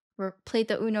law played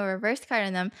the Uno reverse card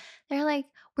on them, they're like,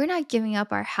 we're not giving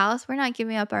up our house. We're not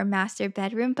giving up our master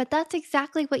bedroom. But that's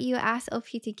exactly what you asked OP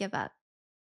to give up.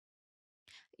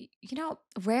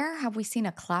 Rare have we seen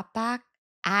a clapback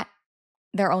at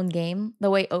their own game the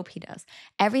way OP does.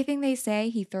 Everything they say,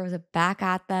 he throws it back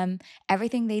at them.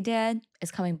 Everything they did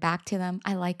is coming back to them.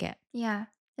 I like it. Yeah,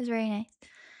 it's very nice.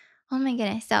 Oh my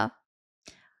goodness. So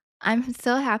I'm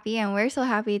so happy, and we're so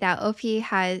happy that OP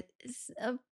has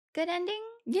a good ending.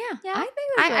 Yeah, Yeah, I think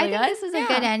that's I really think good. this was a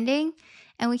good Yeah. ending,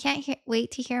 and we can't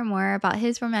wait to hear more about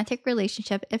his romantic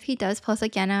relationship if he does post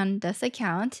again on this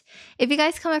account. If you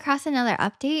guys come across another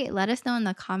update, let us know in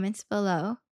the comments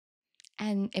below.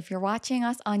 And if you're watching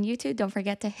us on YouTube, don't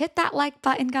forget to hit that like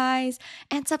button, guys,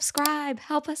 and subscribe.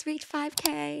 Help us reach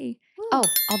 5K. Woo. Oh,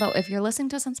 although if you're listening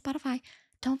to us on Spotify,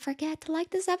 don't forget to like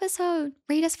this episode.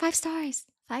 Rate us 5 stars.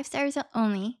 5 stars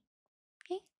only.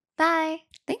 Okay, bye.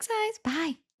 Thanks, guys.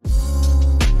 Bye.